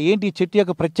 ఎందువల్ల ఏంటి ఈ చెట్టు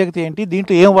యొక్క ప్రత్యేకత ఏంటి?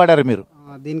 దీంట్లో ఏం వాడారు మీరు?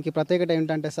 దీనికి ప్రత్యేకత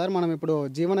ఏంటంటే సార్, మనం ఇప్పుడు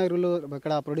జీవన ఎరువులు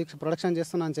ఇక్కడ ప్రొడక్షన్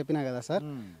చేస్తున్నా అని చెప్పినా కదా సార్.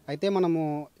 అయితే మనము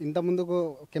ఇంత ముందుకు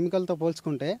కెమికల్తో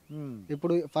పోల్చుకుంటే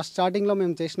ఇప్పుడు ఫస్ట్ స్టార్టింగ్లో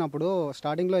మేము చేసినప్పుడు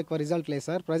స్టార్టింగ్లో ఎక్కువ రిజల్ట్ లేదు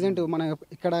సార్. ప్రజెంట్ మనం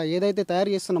ఇక్కడ ఏదైతే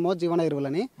తయారు చేస్తున్నామో జీవన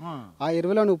ఎరువులని, ఆ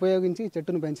ఎరువులను ఉపయోగించి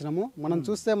చెట్టును పెంచినాము. మనం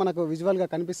చూస్తే మనకు విజువల్గా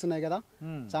కనిపిస్తున్నాయి కదా,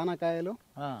 చాలా కాయలు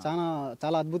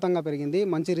చాలా అద్భుతంగా పెరిగింది,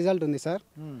 మంచి రిజల్ట్ ఉంది సార్.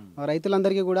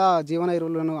 రైతులందరికీ కూడా జీవన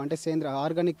ఎరువులను అంటే సేంద్రియ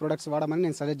ఆర్గానిక్ ప్రొడక్ట్స్ వాడమని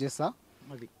నేను సజెస్ట్ చేస్తాను.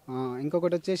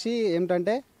 ఇంకొకటి వచ్చేసి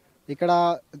ఏమిటంటే ఇక్కడ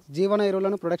జీవన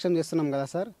ఎరువులను ప్రొడక్షన్ చేస్తున్నాం కదా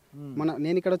సార్.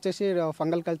 నేను ఇక్కడ వచ్చేసి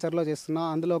ఫంగల్ కల్చర్లో చేస్తున్నా.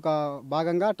 అందులో ఒక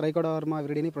భాగంగా ట్రైకోడర్మా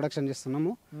విరిడిని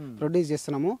ప్రొడ్యూస్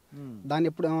చేస్తున్నాము. దాన్ని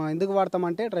ఎందుకు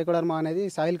వాడతామంటే ట్రైకోడర్మా అనేది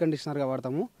సాయిల్ కండిషనర్గా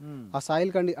వాడతాము. ఆ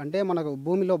సాయిల్ అంటే మనకు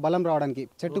భూమిలో బలం రావడానికి,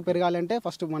 చెట్టు పెరగాలంటే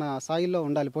ఫస్ట్ మన సాయిల్లో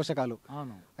ఉండాలి పోషకాలు.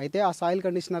 అయితే ఆ సాయిల్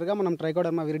కండిషనర్గా మనం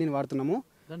ట్రైకోడర్మా విరిడిని వాడుతున్నాము.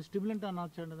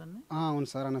 అవును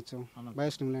సార్, అనొచ్చు.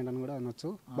 బయోస్టిమ్యులెంట్ అని కూడా అనొచ్చు,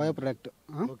 బయో ప్రొడక్ట్.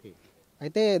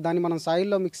 అయితే దాన్ని మనం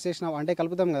సాయిల్లో మిక్స్ చేసిన అంటే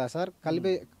కలుపుతాం కదా సార్.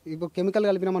 ఇప్పుడు కెమికల్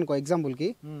కలిపినాం అనుకో ఎగ్జాంపుల్కి,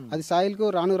 అది సాయిల్కు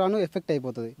రాను ఎఫెక్ట్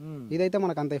అయిపోతుంది. ఇదైతే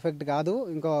మనకు అంత ఎఫెక్ట్ కాదు.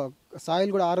 ఇంకో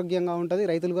సాయిల్ కూడా ఆరోగ్యంగా ఉంటుంది,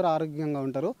 రైతులు కూడా ఆరోగ్యంగా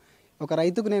ఉంటారు. ఒక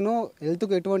రైతుకు నేను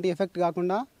హెల్త్కు ఎటువంటి ఎఫెక్ట్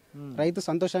కాకుండా రైతు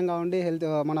సంతోషంగా ఉండి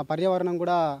మన పర్యావరణం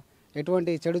కూడా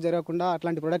ఎటువంటి చెడు జరగకుండా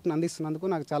అట్లాంటి ప్రోడక్ట్ని అందిస్తున్నందుకు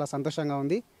నాకు చాలా సంతోషంగా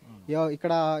ఉంది.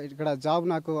 ఇక్కడ జాబ్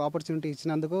నాకు ఆపర్చునిటీ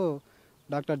ఇచ్చినందుకు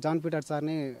డాక్టర్ జాన్ పీటర్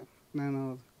సార్ని నేను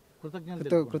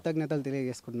కృతజ్ఞతలు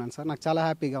తెలియజేసుకుంటున్నాను సార్. నాకు చాలా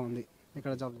హ్యాపీగా ఉంది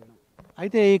ఇక్కడ జాబ్ చేయడం.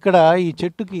 అయితే ఇక్కడ ఈ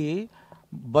చెట్టుకి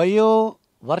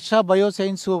వర్ష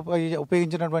బయోసైన్స్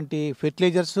ఉపయోగించినటువంటి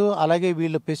ఫెర్టిలైజర్స్ అలాగే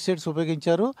వీళ్ళు పెస్టిసైడ్స్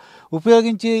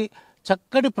ఉపయోగించి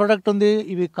చక్కటి ప్రోడక్ట్ ఉంది.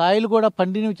 ఇవి కాయలు కూడా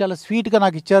పండినవి చాలా స్వీట్గా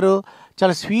నాకు ఇచ్చారు,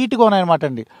 చాలా స్వీట్గా ఉన్నాయన్నమాట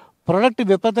అండి. ప్రోడక్ట్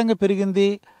విపరీతంగా పెరిగింది,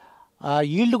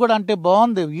 ఈల్డ్ కూడా అంటే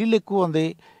బాగుంది, ఈల్డ్ ఎక్కువ ఉంది.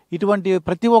 ఇటువంటి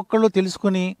ప్రతి ఒక్కళ్ళు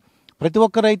తెలుసుకుని ప్రతి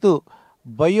ఒక్క రైతు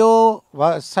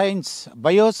బయోసైన్స్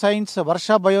వర్ష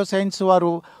బయోసైన్స్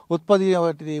వారు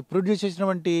ప్రొడ్యూస్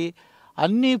చేసినటువంటి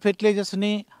అన్ని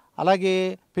ఫెర్టిలైజర్స్ని అలాగే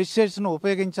పెస్టిసైడ్స్ను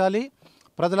ఉపయోగించాలి.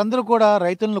 ప్రజలందరూ కూడా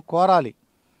రైతులను కోరాలి,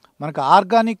 మనకు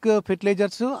ఆర్గానిక్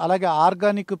ఫెర్టిలైజర్స్ అలాగే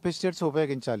ఆర్గానిక్ పెస్టిసైడ్స్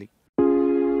ఉపయోగించాలి.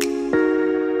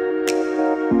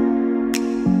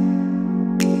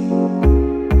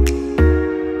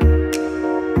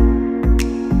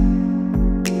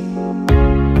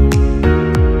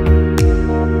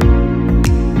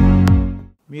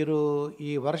 మీరు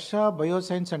ఈ వర్ష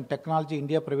bioscience and technology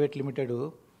India private limited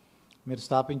మీరు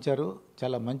స్థాపించారు,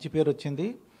 చాలా మంచి పేరు వచ్చింది.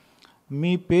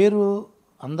 మీ పేరు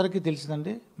అందరికీ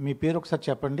తెలిసిందండి, మీ పేరు ఒకసారి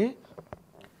చెప్పండి.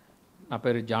 నా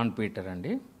పేరు జాన్ పీటర్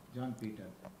అండి. జాన్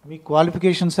పీటర్, మీ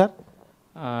క్వాలిఫికేషన్ సార్?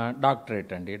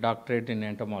 డాక్టరేట్ అండి, డాక్టరేట్ ఇన్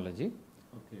ఎంటమాలజీ.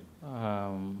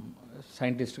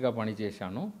 సైంటిస్ట్గా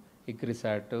పనిచేశాను.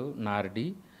 ఇక్రిసాట్, నార్డి,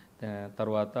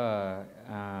 తర్వాత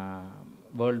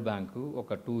వరల్డ్ బ్యాంకు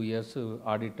ఒక 2 years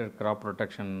ఆడిటర్ క్రాప్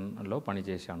ప్రొటెక్షన్లో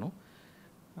పనిచేశాను.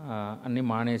 అన్నీ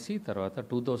మానేసి తర్వాత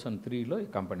 2003లో ఈ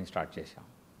కంపెనీ స్టార్ట్ చేశాం.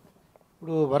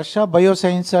 ఇప్పుడు వర్ష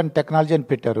బయోసైన్స్ అండ్ టెక్నాలజీ అని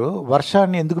పెట్టారు.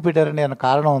 వర్షాన్ని ఎందుకు పెట్టారని ఏమైనా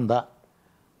కారణం ఉందా?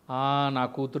 నా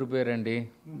కూతురు పేరండి.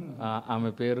 ఆమె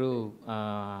పేరు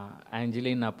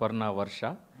యాంజలిన్ అపర్ణ వర్ష.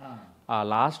 ఆ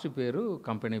లాస్ట్ పేరు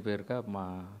కంపెనీ పేరుగా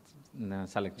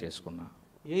సెలెక్ట్ చేసుకున్నా.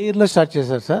 ఏ ఇయర్లో స్టార్ట్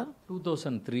చేశారు సార్?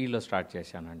 2003లో స్టార్ట్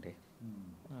చేశానండి.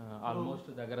 ఆల్మోస్ట్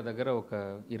దగ్గర ఒక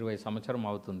 20 సంవత్సరం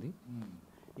అవుతుంది.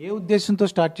 ఏ ఉద్దేశంతో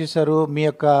స్టార్ట్ చేశారు? మీ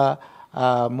యొక్క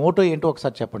మోటో ఏంటో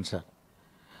ఒకసారి చెప్పండి సార్.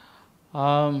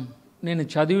 నేను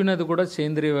చదివినది కూడా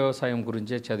సేంద్రియ వ్యవసాయం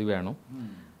గురించే చదివాను.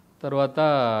 తర్వాత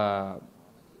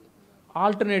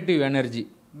ఆల్టర్నేటివ్ ఎనర్జీ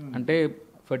అంటే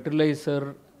ఫెర్టిలైజర్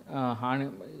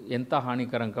ఎంత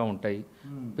హానికరంగా ఉంటాయి,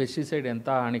 పెస్టిసైడ్ ఎంత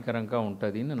హానికరంగా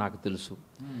ఉంటుంది అని నాకు తెలుసు.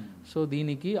 సో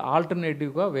దీనికి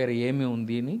ఆల్టర్నేటివ్గా వేరే ఏమి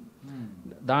ఉంది అని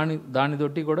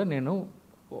దానితోటి కూడా నేను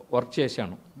వర్క్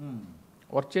చేశాను.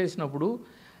 వర్క్ చేసినప్పుడు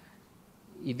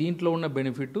దీంట్లో ఉన్న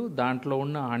బెనిఫిట్, దాంట్లో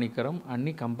ఉన్న హానికరం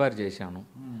అన్నీ కంపేర్ చేశాను.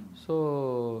 సో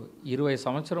 20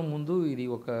 సంవత్సరం ముందు ఇది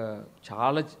ఒక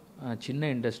చాలా చిన్న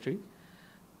ఇండస్ట్రీ.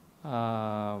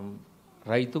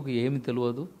 రైతుకు ఏమి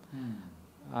తెలియదు.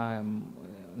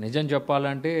 నిజం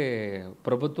చెప్పాలంటే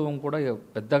ప్రభుత్వం కూడా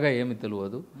పెద్దగా ఏమి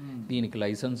తెలియదు. దీనికి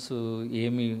లైసెన్స్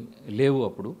ఏమీ లేవు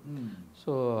అప్పుడు.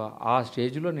 సో ఆ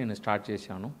స్టేజ్లో నేను స్టార్ట్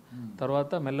చేశాను.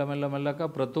 తర్వాత మెల్లగా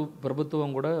ప్రభుత్వం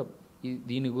కూడా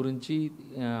దీని గురించి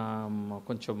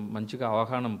కొంచెం మంచిగా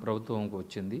అవగాహన ప్రభుత్వంకి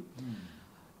వచ్చింది.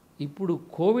 ఇప్పుడు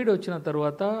కోవిడ్ వచ్చిన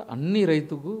తర్వాత అన్ని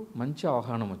రైతుకు మంచి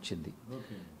అవగాహన వచ్చింది.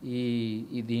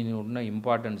 దీని ఉన్న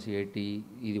ఇంపార్టెన్స్ ఏంటి,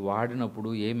 ఇది వాడినప్పుడు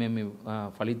ఏమేమి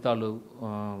ఫలితాలు,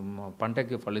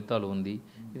 పంటకి ఫలితాలు ఉంది,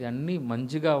 ఇది అన్నీ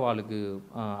మంచిగా వాళ్ళకి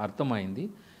అర్థమైంది.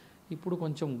 ఇప్పుడు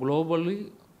కొంచెం గ్లోబల్లీ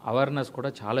అవేర్నెస్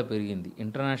కూడా చాలా పెరిగింది.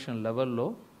 ఇంటర్నేషనల్ లెవెల్లో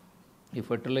ఈ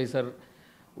ఫెర్టిలైజర్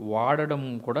వాడడం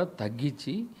కూడా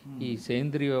తగ్గించి ఈ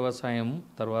సేంద్రియ వ్యవసాయం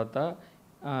తర్వాత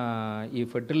ఈ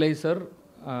fertiliser,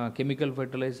 chemical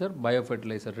fertilizer, bio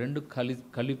fertiliser రెండు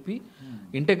కలిపి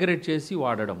ఇంటగ్రేట్ చేసి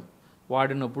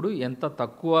వాడినప్పుడు ఎంత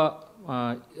తక్కువ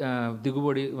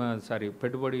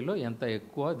పెట్టుబడిలో ఎంత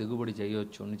ఎక్కువ దిగుబడి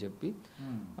చేయొచ్చు అని చెప్పి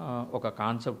ఒక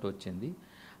కాన్సెప్ట్ వచ్చింది.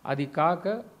 అది కాక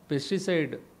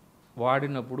పెస్టిసైడ్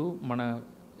వాడినప్పుడు మన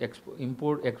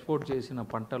ఎక్స్పోర్ట్ చేసిన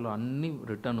పంటలు అన్నీ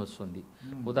రిటర్న్ వస్తుంది.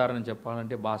 ఉదాహరణ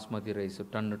చెప్పాలంటే basmati rice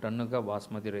టన్నుగా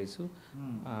basmati rice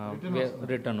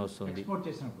return వస్తుంది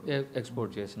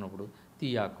ఎక్స్పోర్ట్ చేసినప్పుడు.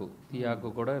 తీయాకు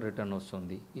కూడా రిటర్న్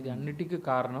వస్తుంది. ఇది అన్నిటికీ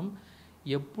కారణం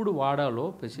ఎప్పుడు వాడాలో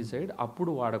పెస్టిసైడ్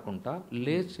అప్పుడు వాడకుండా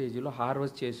లేట్ స్టేజ్లో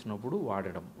హార్వెస్ట్ చేసినప్పుడు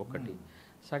వాడడం ఒకటి.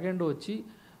 సెకండ్ వచ్చి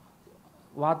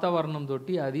వాతావరణం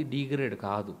తోటి అది డీగ్రేడ్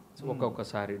కాదు.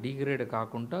 ఒక్కొక్కసారి డీగ్రేడ్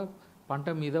కాకుండా పంట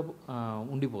మీద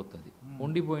ఉండిపోతుంది.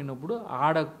 ఉండిపోయినప్పుడు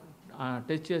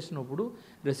టెస్ట్ చేసినప్పుడు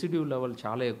రెసిడ్యూ లెవెల్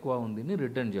చాలా ఎక్కువ ఉందని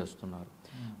రిటర్న్ చేస్తున్నారు.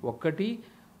 ఒకటి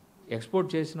ఎక్స్పోర్ట్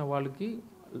చేసిన వాళ్ళకి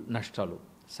నష్టాలు.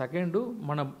 సెకండ్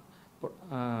మన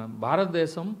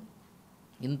భారతదేశం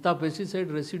ఇంత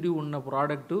పెస్టిసైడ్ రెసిడ్యూ ఉన్న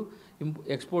ప్రోడక్ట్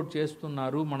ఎక్స్పోర్ట్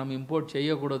చేస్తున్నారు, మనం ఇంపోర్ట్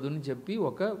చేయకూడదు అని చెప్పి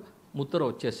ఒక ముద్ర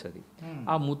వచ్చేస్తుంది.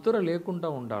 ఆ ముద్ర లేకుండా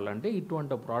ఉండాలంటే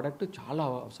ఇటువంటి ప్రోడక్ట్ చాలా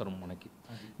అవసరం మనకి.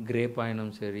 గ్రేప్ అయినా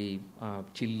సరే,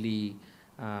 చిల్లీ,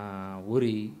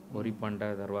 వరి పంట,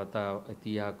 తర్వాత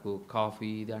తీయాకు, కాఫీ,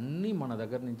 ఇది అన్నీ మన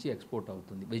దగ్గర నుంచి ఎక్స్పోర్ట్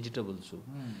అవుతుంది. వెజిటబుల్స్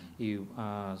ఈ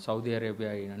సౌదీ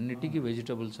అరేబియా అన్నిటికీ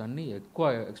వెజిటబుల్స్ అన్నీ ఎక్కువ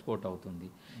ఎక్స్పోర్ట్ అవుతుంది.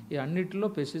 ఈ అన్నిటిలో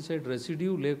పెస్టిసైడ్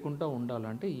రెసిడ్యూ లేకుండా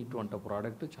ఉండాలంటే ఇటువంటి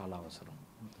ప్రోడక్ట్ చాలా అవసరం.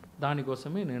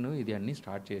 దానికోసమే నేను ఇది అన్నీ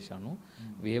స్టార్ట్ చేశాను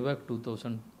వే బ్యాక్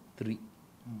 2003.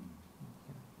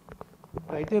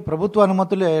 అయితే ప్రభుత్వ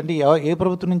అనుమతులు అంటే ఏ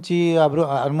ప్రభుత్వం నుంచి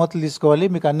అనుమతులు తీసుకోవాలి?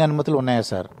 మీకు అన్ని అనుమతులు ఉన్నాయా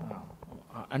సార్?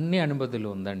 అన్ని అనుమతులు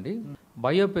ఉందండి.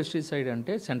 బయో పెస్టిసైడ్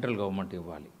అంటే సెంట్రల్ గవర్నమెంట్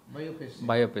ఇవ్వాలి.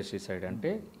 బయో పెస్టిసైడ్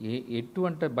అంటే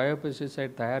ఎటువంటి బయో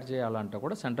పెస్టిసైడ్ తయారు చేయాలంటే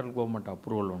కూడా సెంట్రల్ గవర్నమెంట్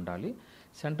అప్రూవల్ ఉండాలి.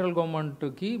 సెంట్రల్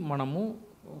గవర్నమెంట్కి మనము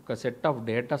ఒక సెట్ ఆఫ్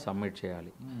డేటా సబ్మిట్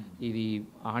చేయాలి. ఇది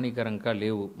హానికరంగా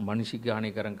లేవు, మనిషికి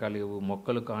హానికరంగా లేవు,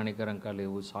 మొక్కలకు హానికరంగా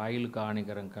లేవు, సాయిల్కి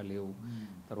హానికరంగా లేవు,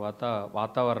 తర్వాత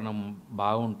వాతావరణం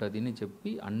బాగుంటుంది అని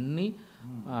చెప్పి అన్ని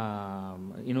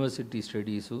యూనివర్సిటీ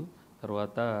స్టడీసు,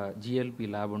 తర్వాత జిఎల్పి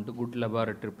ల్యాబ్ ఉంటూ గుడ్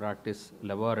లెబారెటరీ ప్రాక్టీస్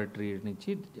లెబారెటరీ నుంచి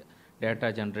డేటా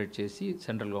జనరేట్ చేసి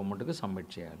సెంట్రల్ గవర్నమెంట్కి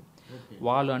సబ్మిట్ చేయాలి.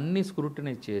 వాళ్ళు అన్ని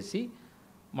స్క్రూటినైజ్ చేసి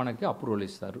మనకి అప్రూవల్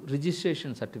ఇస్తారు.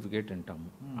 రిజిస్ట్రేషన్ సర్టిఫికేట్ అంటాము.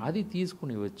 అది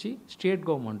తీసుకుని వచ్చి స్టేట్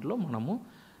గవర్నమెంట్లో మనము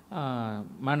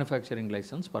మ్యానుఫ్యాక్చరింగ్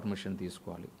లైసెన్స్ పర్మిషన్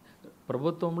తీసుకోవాలి.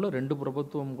 ప్రభుత్వంలో 2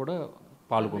 ప్రభుత్వం కూడా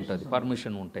పాల్గొంటుంది,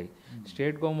 పర్మిషన్ ఉంటాయి.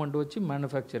 స్టేట్ గవర్నమెంట్ వచ్చి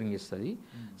మ్యానుఫ్యాక్చరింగ్ ఇస్తుంది,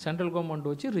 సెంట్రల్ గవర్నమెంట్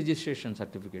వచ్చి రిజిస్ట్రేషన్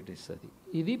సర్టిఫికేట్ ఇస్తుంది.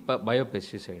 ఇది bio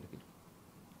పెస్టిసైడ్కి.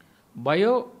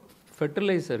 Bio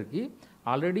ఫెర్టిలైజర్కి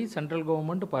already central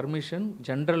government permission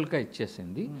జనరల్గా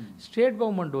ఇచ్చేసింది. స్టేట్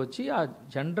గవర్నమెంట్ వచ్చి ఆ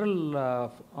జనరల్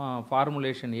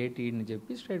ఫార్ములేషన్ ఏటీని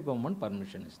చెప్పి స్టేట్ గవర్నమెంట్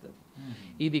పర్మిషన్ ఇస్తుంది.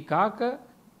 ఇది కాక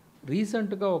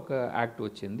రీసెంట్గా ఒక యాక్ట్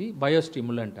వచ్చింది,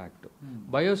 బయోస్టిమ్యులెంట్ యాక్ట్.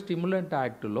 బయోస్టిమ్యులెంట్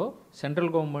యాక్ట్లో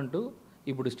సెంట్రల్ గవర్నమెంట్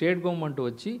ఇప్పుడు స్టేట్ గవర్నమెంట్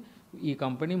వచ్చి ఈ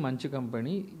కంపెనీ మంచి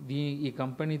కంపెనీ, ఈ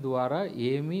కంపెనీ ద్వారా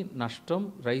ఏమీ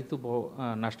రైతు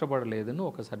నష్టపడలేదని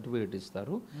ఒక సర్టిఫికేట్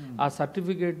ఇస్తారు. ఆ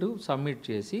సర్టిఫికేట్ సబ్మిట్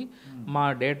చేసి మా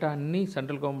డేటా అన్ని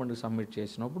సెంట్రల్ గవర్నమెంట్కి సబ్మిట్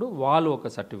చేసినప్పుడు వాళ్ళు ఒక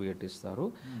సర్టిఫికేట్ ఇస్తారు.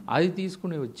 అది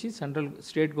తీసుకుని వచ్చి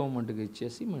స్టేట్ గవర్నమెంట్కి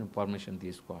ఇచ్చేసి మేము పర్మిషన్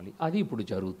తీసుకోవాలి. అది ఇప్పుడు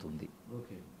జరుగుతుంది.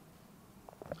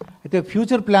 అయితే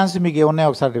ఫ్యూచర్ ప్లాన్స్ మీకు ఏమున్నాయో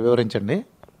ఒకసారి వివరించండి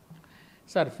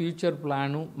సార్. ఫ్యూచర్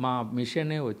ప్లాను మా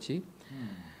మిషనే వచ్చి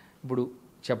ఇప్పుడు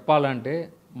చెప్పాలంటే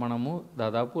మనము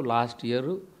దాదాపు last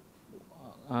year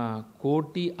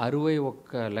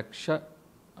 1,61,00,000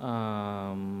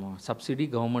 subsidy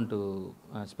government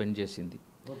spend చేసింది.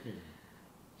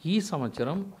 ఈ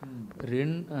సంవత్సరం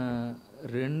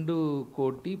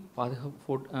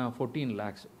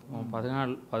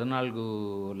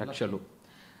 2,14,00,000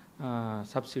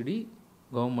 సబ్సిడీ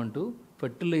గవర్నమెంట్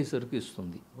ఫెర్టిలైజర్కి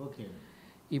ఇస్తుంది.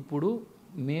 ఇప్పుడు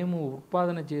మేము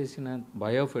ఉత్పాదన చేసిన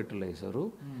బయో ఫెర్టిలైజరు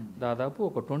దాదాపు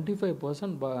ఒక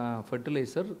 25%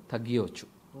 ఫెర్టిలైజర్ తగ్గియవచ్చు.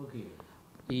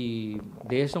 ఈ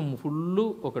దేశం ఫుల్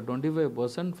ఒక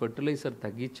 25% ఫెర్టిలైజర్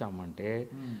తగ్గించామంటే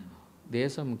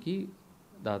దేశంకి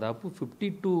దాదాపు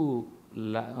 52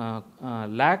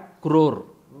 lakh crore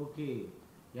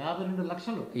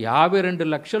 52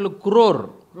 లక్షలు క్రోర్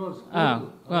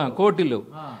కోటిలు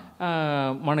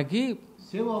మనకి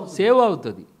సేవ్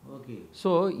అవుతుంది.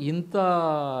 సో ఇంత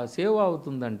సేవ్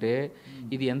అవుతుందంటే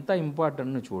ఇది ఎంత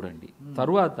ఇంపార్టెంట్ చూడండి.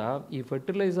 తర్వాత ఈ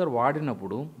ఫెర్టిలైజర్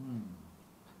వాడినప్పుడు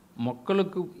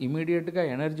మొక్కలకు ఇమీడియట్గా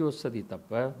ఎనర్జీ వస్తుంది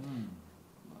తప్ప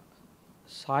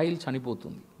సాయిల్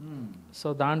చనిపోతుంది. సో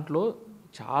దాంట్లో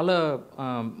చాలా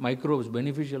మైక్రోబ్స్,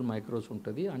 బెనిఫిషియల్ మైక్రోబ్స్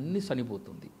ఉంటుంది, అన్నీ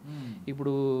చనిపోతుంది.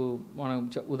 ఇప్పుడు మనం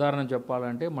ఉదాహరణ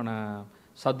చెప్పాలంటే మన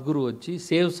సద్గురు వచ్చి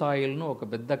సేవ్ సాయిల్ను ఒక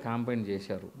పెద్ద క్యాంపెయిన్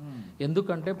చేశారు.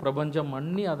 ఎందుకంటే ప్రపంచం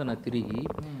అన్నీ అదన తిరిగి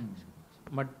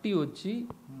మట్టి వచ్చి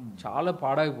చాలా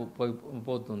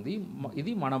పాడైపోతుంది.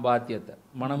 ఇది మన బాధ్యత.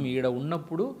 మనం ఈడ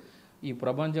ఉన్నప్పుడు ఈ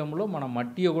ప్రపంచంలో మన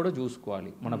మట్టి కూడా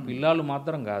చూసుకోవాలి. మన పిల్లలు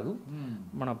మాత్రం కాదు,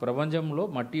 మన ప్రపంచంలో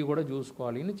మట్టి కూడా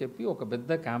చూసుకోవాలి అని చెప్పి ఒక పెద్ద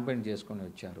క్యాంపెయిన్ చేసుకొని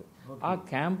వచ్చారు. ఆ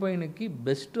క్యాంపెయిన్కి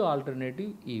బెస్ట్ ఆల్టర్నేటివ్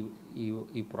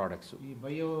ఈ ప్రోడక్ట్స్,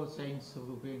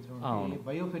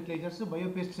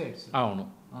 అవును.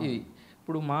 ఇది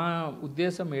ఇప్పుడు మా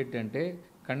ఉద్దేశం ఏంటంటే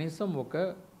కనీసం ఒక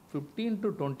 15 to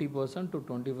 20% to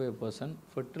 25%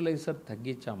 ఫెర్టిలైజర్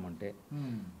తగ్గించామంటే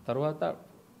తర్వాత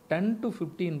 10 to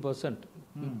 15%,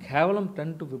 కేవలం 10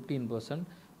 to 15%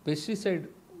 పెస్టిసైడ్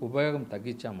ఉపయోగం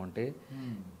తగ్గించామంటే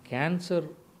క్యాన్సర్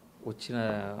వచ్చిన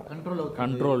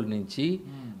కంట్రోల్ నుంచి,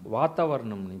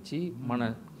 వాతావరణం నుంచి, మన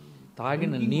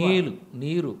తాగిన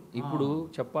నీరు ఇప్పుడు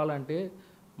చెప్పాలంటే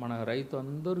మన రైతు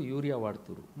అందరూ యూరియా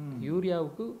వాడుతున్నారు.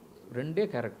 యూరియాకు రెండే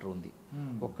క్యారెక్టర్ ఉంది.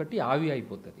 ఒకటి ఆవి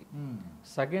అయిపోతుంది,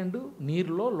 సెకండ్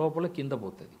నీరులో లోపల కింద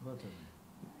పోతుంది.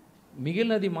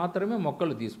 మిగిలినది మాత్రమే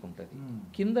మొక్కలు తీసుకుంటుంది.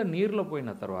 కింద నీరులో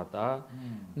పోయిన తర్వాత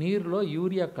నీరులో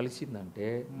యూరియా కలిసిందంటే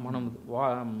మనం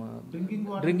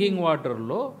డ్రింకింగ్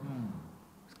వాటర్లో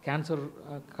క్యాన్సర్.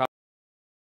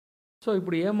 సో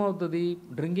ఇప్పుడు ఏమవుతుంది,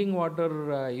 డ్రింకింగ్ వాటర్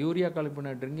యూరియా కలిపిన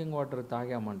డ్రింకింగ్ వాటర్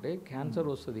తాగామంటే క్యాన్సర్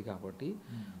వస్తుంది. కాబట్టి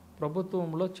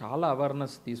ప్రభుత్వంలో చాలా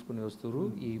అవేర్నెస్ తీసుకుని వస్తారు.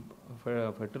 ఈ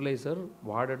ఫెర్టిలైజర్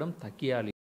వాడడం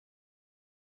తగ్గియాలి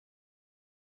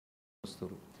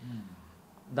వస్తారు.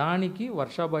 దానికి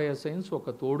వర్ష బయో సైన్స్ ఒక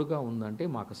తోడుగా ఉందంటే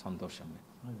మాకు సంతోషమే.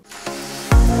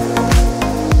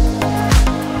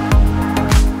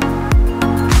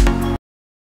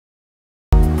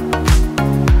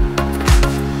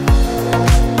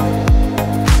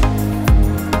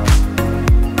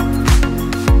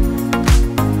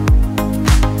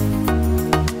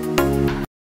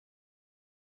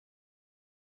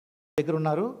 దగ్గర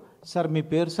ఉన్నారు సార్. మీ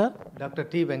పేరు sir? Doctor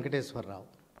T Venkateswararao.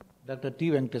 Doctor T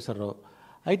Venkateswararao.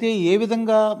 అయితే ఏ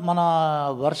విధంగా మన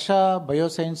వర్ష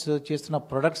బయోసైన్స్ చేస్తున్న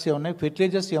ప్రొడక్ట్స్ ఏమున్నాయి,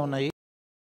 ఫెర్టిలైజర్స్ ఏమున్నాయి?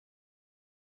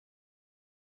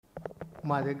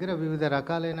 మా దగ్గర వివిధ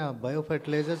రకాలైన బయో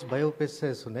ఫెర్టిలైజర్స్, బయో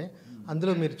పెస్టిసైడ్స్ ఉన్నాయి.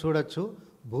 అందులో మీరు చూడొచ్చు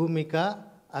భూమిక,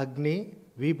 అగ్ని,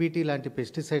 విబిటి లాంటి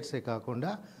పెస్టిసైడ్సే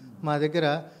కాకుండా మా దగ్గర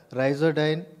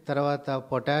రైజోడైన్, తర్వాత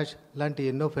పొటాష్ లాంటి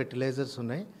ఎన్నో ఫెర్టిలైజర్స్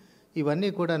ఉన్నాయి. ఇవన్నీ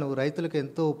కూడా రైతులకు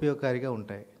ఎంతో ఉపయోగకారిగా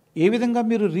ఉంటాయి. ఏ విధంగా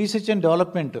మీరు రీసెర్చ్ అండ్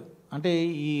డెవలప్మెంట్ అంటే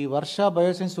ఈ వర్ష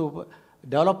బయోసైన్స్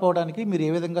డెవలప్ అవ్వడానికి మీరు ఏ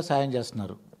విధంగా సాయం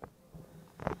చేస్తున్నారు?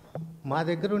 మా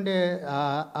దగ్గర ఉండే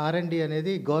R&D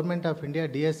అనేది గవర్నమెంట్ ఆఫ్ ఇండియా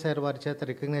DSR వారి చేత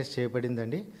రికగ్నైజ్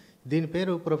చేయబడిందండి. దీని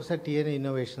పేరు ప్రొఫెసర్ TN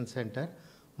ఇన్నోవేషన్ సెంటర్.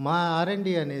 మా R&D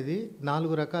అనేది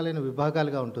 4 రకాలైన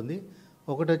విభాగాలుగా ఉంటుంది.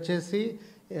 ఒకటి వచ్చేసి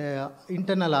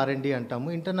ఇంటర్నల్ R&D అంటాము.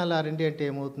 ఇంటర్నల్ R&D అంటే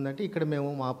ఏమవుతుందంటే ఇక్కడ మేము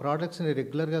మా ప్రోడక్ట్స్ని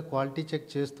రెగ్యులర్గా క్వాలిటీ చెక్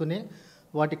చేస్తూనే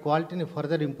వాటి క్వాలిటీని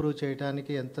ఫర్దర్ ఇంప్రూవ్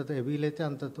చేయడానికి ఎంత వీలైతే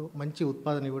అంతతో మంచి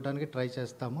ఉత్పాదన ఇవ్వడానికి ట్రై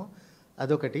చేస్తాము.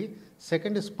 అదొకటి.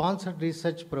 సెకండ్ స్పాన్సర్డ్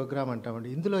రీసెర్చ్ ప్రోగ్రామ్ అంటామండి.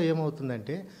 ఇందులో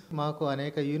ఏమవుతుందంటే మాకు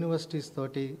అనేక యూనివర్సిటీస్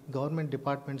తోటి గవర్నమెంట్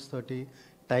డిపార్ట్మెంట్స్ తోటి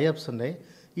టైఅప్స్ ఉన్నాయి.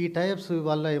 ఈ టైఅప్స్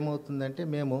వల్ల ఏమవుతుందంటే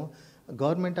మేము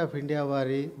గవర్నమెంట్ ఆఫ్ ఇండియా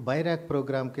వారి బైరాక్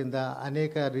ప్రోగ్రామ్ కింద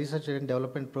అనేక research and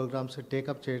development programmes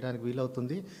take up చేయడానికి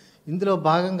వీలవుతుంది. ఇందులో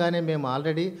భాగంగానే మేము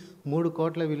ఆల్రెడీ 3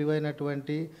 కోట్ల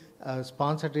విలువైనటువంటి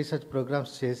స్పాన్సర్డ్ రీసెర్చ్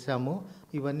ప్రోగ్రామ్స్ చేశాము.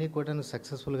 ఇవన్నీ కూడా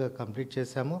సక్సెస్ఫుల్గా కంప్లీట్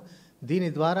చేశాము. దీని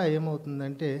ద్వారా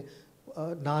ఏమవుతుందంటే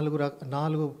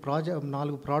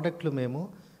 4 ప్రోడక్ట్లు మేము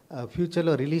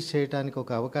ఫ్యూచర్లో రిలీజ్ చేయడానికి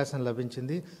ఒక అవకాశం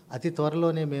లభించింది. అతి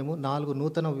త్వరలోనే మేము 4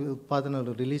 నూతన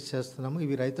ఉత్పాదనలు రిలీజ్ చేస్తున్నాము.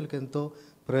 ఇవి రైతులకు ఎంతో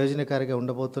ప్రయోజనకారిగా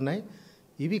ఉండబోతున్నాయి.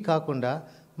 ఇవి కాకుండా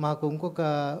మాకు ఇంకొక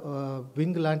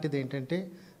వింగ్ లాంటిది ఏంటంటే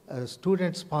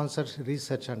స్టూడెంట్ స్పాన్సర్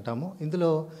రీసెర్చ్ అంటాము.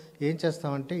 ఇందులో ఏం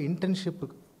చేస్తామంటే ఇంటర్న్షిప్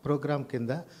ప్రోగ్రామ్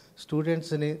కింద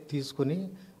స్టూడెంట్స్ని తీసుకుని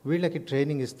వీళ్ళకి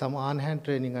ట్రైనింగ్ ఇస్తాము. ఆన్ హ్యాండ్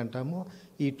ట్రైనింగ్ అంటాము.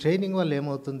 ఈ ట్రైనింగ్ వల్ల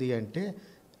ఏమవుతుంది అంటే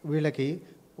వీళ్ళకి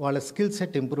వాళ్ళ స్కిల్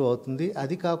సెట్ ఇంప్రూవ్ అవుతుంది.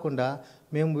 అది కాకుండా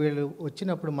మేము వీళ్ళు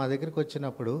వచ్చినప్పుడు మా దగ్గరికి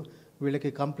వచ్చినప్పుడు వీళ్ళకి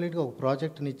కంప్లీట్గా ఒక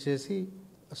ప్రాజెక్ట్ని ఇచ్చేసి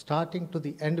స్టార్టింగ్ టు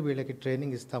ది ఎండ్ వీళ్ళకి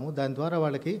ట్రైనింగ్ ఇస్తాము. దాని ద్వారా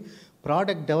వాళ్ళకి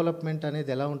ప్రోడక్ట్ డెవలప్మెంట్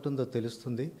అనేది ఎలా ఉంటుందో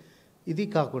తెలుస్తుంది. ఇది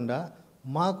కాకుండా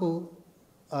మాకు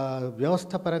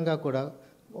వ్యవస్థాపరంగా కూడా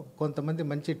కొంతమంది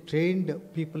మంచి ట్రైన్డ్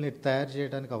పీపుల్ని తయారు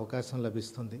చేయడానికి అవకాశం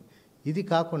లభిస్తుంది. ఇది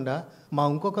కాకుండా మా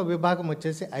ఇంకొక విభాగం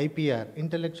వచ్చేసి IPR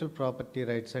ఇంటలెక్చువల్ ప్రాపర్టీ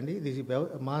రైట్స్ అండి. ఇది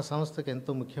మా సంస్థకు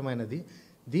ఎంతో ముఖ్యమైనది.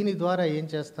 దీని ద్వారా ఏం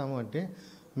చేస్తాము అంటే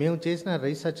మేము చేసిన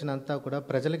రీసెర్చ్ని అంతా కూడా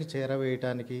ప్రజలకి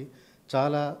చేరవేయడానికి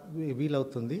చాలా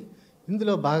వీలవుతుంది.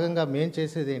 ఇందులో భాగంగా మేము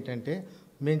చేసేది ఏంటంటే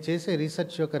మేము చేసే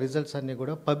రీసెర్చ్ యొక్క రిజల్ట్స్ అన్నీ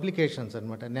కూడా పబ్లికేషన్స్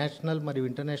అనమాట. నేషనల్ మరియు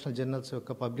ఇంటర్నేషనల్ జర్నల్స్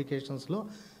యొక్క పబ్లికేషన్స్లో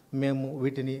మేము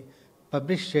వీటిని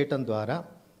పబ్లిష్ చేయటం ద్వారా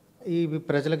ఇవి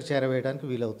ప్రజలకు చేరవేయడానికి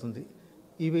వీలవుతుంది.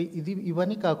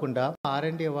 ఇవన్నీ కాకుండా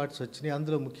R&D అవార్డ్స్ వచ్చినాయి.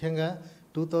 అందులో ముఖ్యంగా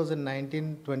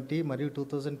 2019-20 మరియు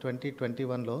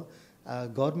 2020-21లో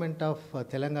గవర్నమెంట్ ఆఫ్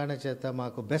తెలంగాణ చేత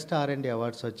మాకు బెస్ట్ R&D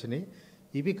అవార్డ్స్ వచ్చినాయి.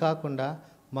 ఇవి కాకుండా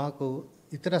మాకు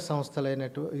ఇతర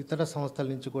సంస్థల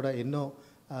నుంచి కూడా ఎన్నో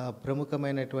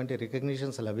ప్రముఖమైనటువంటి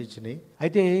రికగ్నిషన్స్ లభించినాయి.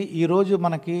 అయితే ఈరోజు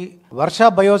మనకి వర్ష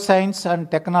bioscience and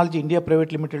technology India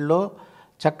private లిమిటెడ్లో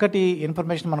చక్కటి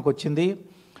ఇన్ఫర్మేషన్ మనకు వచ్చింది.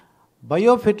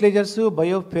 బయో ఫెర్టిలైజర్స్,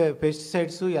 బయో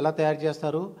పెస్టిసైడ్స్ ఎలా తయారు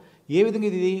చేస్తారు, ఏ విధంగా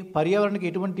ఇది పర్యావరణానికి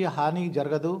ఎటువంటి హాని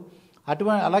జరగదు,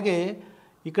 అలాగే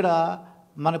ఇక్కడ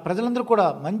మన ప్రజలందరూ కూడా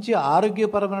మంచి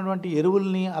ఆరోగ్యపరమైనటువంటి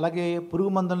ఎరువుల్ని అలాగే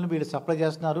పురుగు మందులను వీళ్ళు సప్లై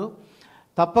చేస్తున్నారు.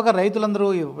 తప్పక రైతులందరూ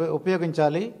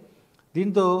ఉపయోగించాలి.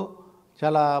 దీంతో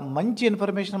చాలా మంచి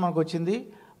ఇన్ఫర్మేషన్ మనకు వచ్చింది.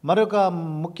 మరొక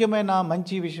ముఖ్యమైన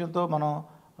మంచి విషయంతో మనం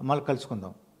మళ్ళీ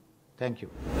కలుసుకుందాం. Thank you.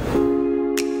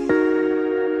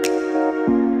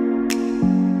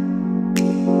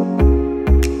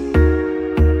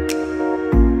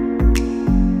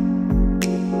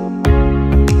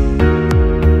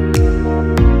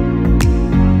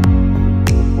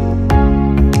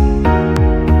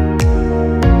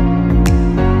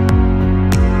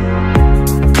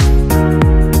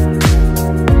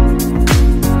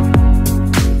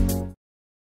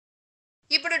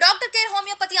 ఇప్పుడు doctor care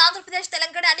homeopathy Andhra Pradesh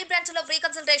Telangana అన్ని బ్రాంచ్ల్లో ఫ్రీ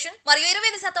కన్సల్టేషన్ మరియు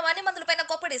 25% అన్ని మందులపైన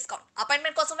గొప్ప డిస్కౌంట్.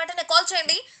 అపాయింట్మెంట్ కోసం వెంటనే కాల్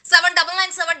చేయండి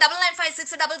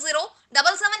 7997995600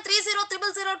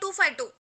 7730000252.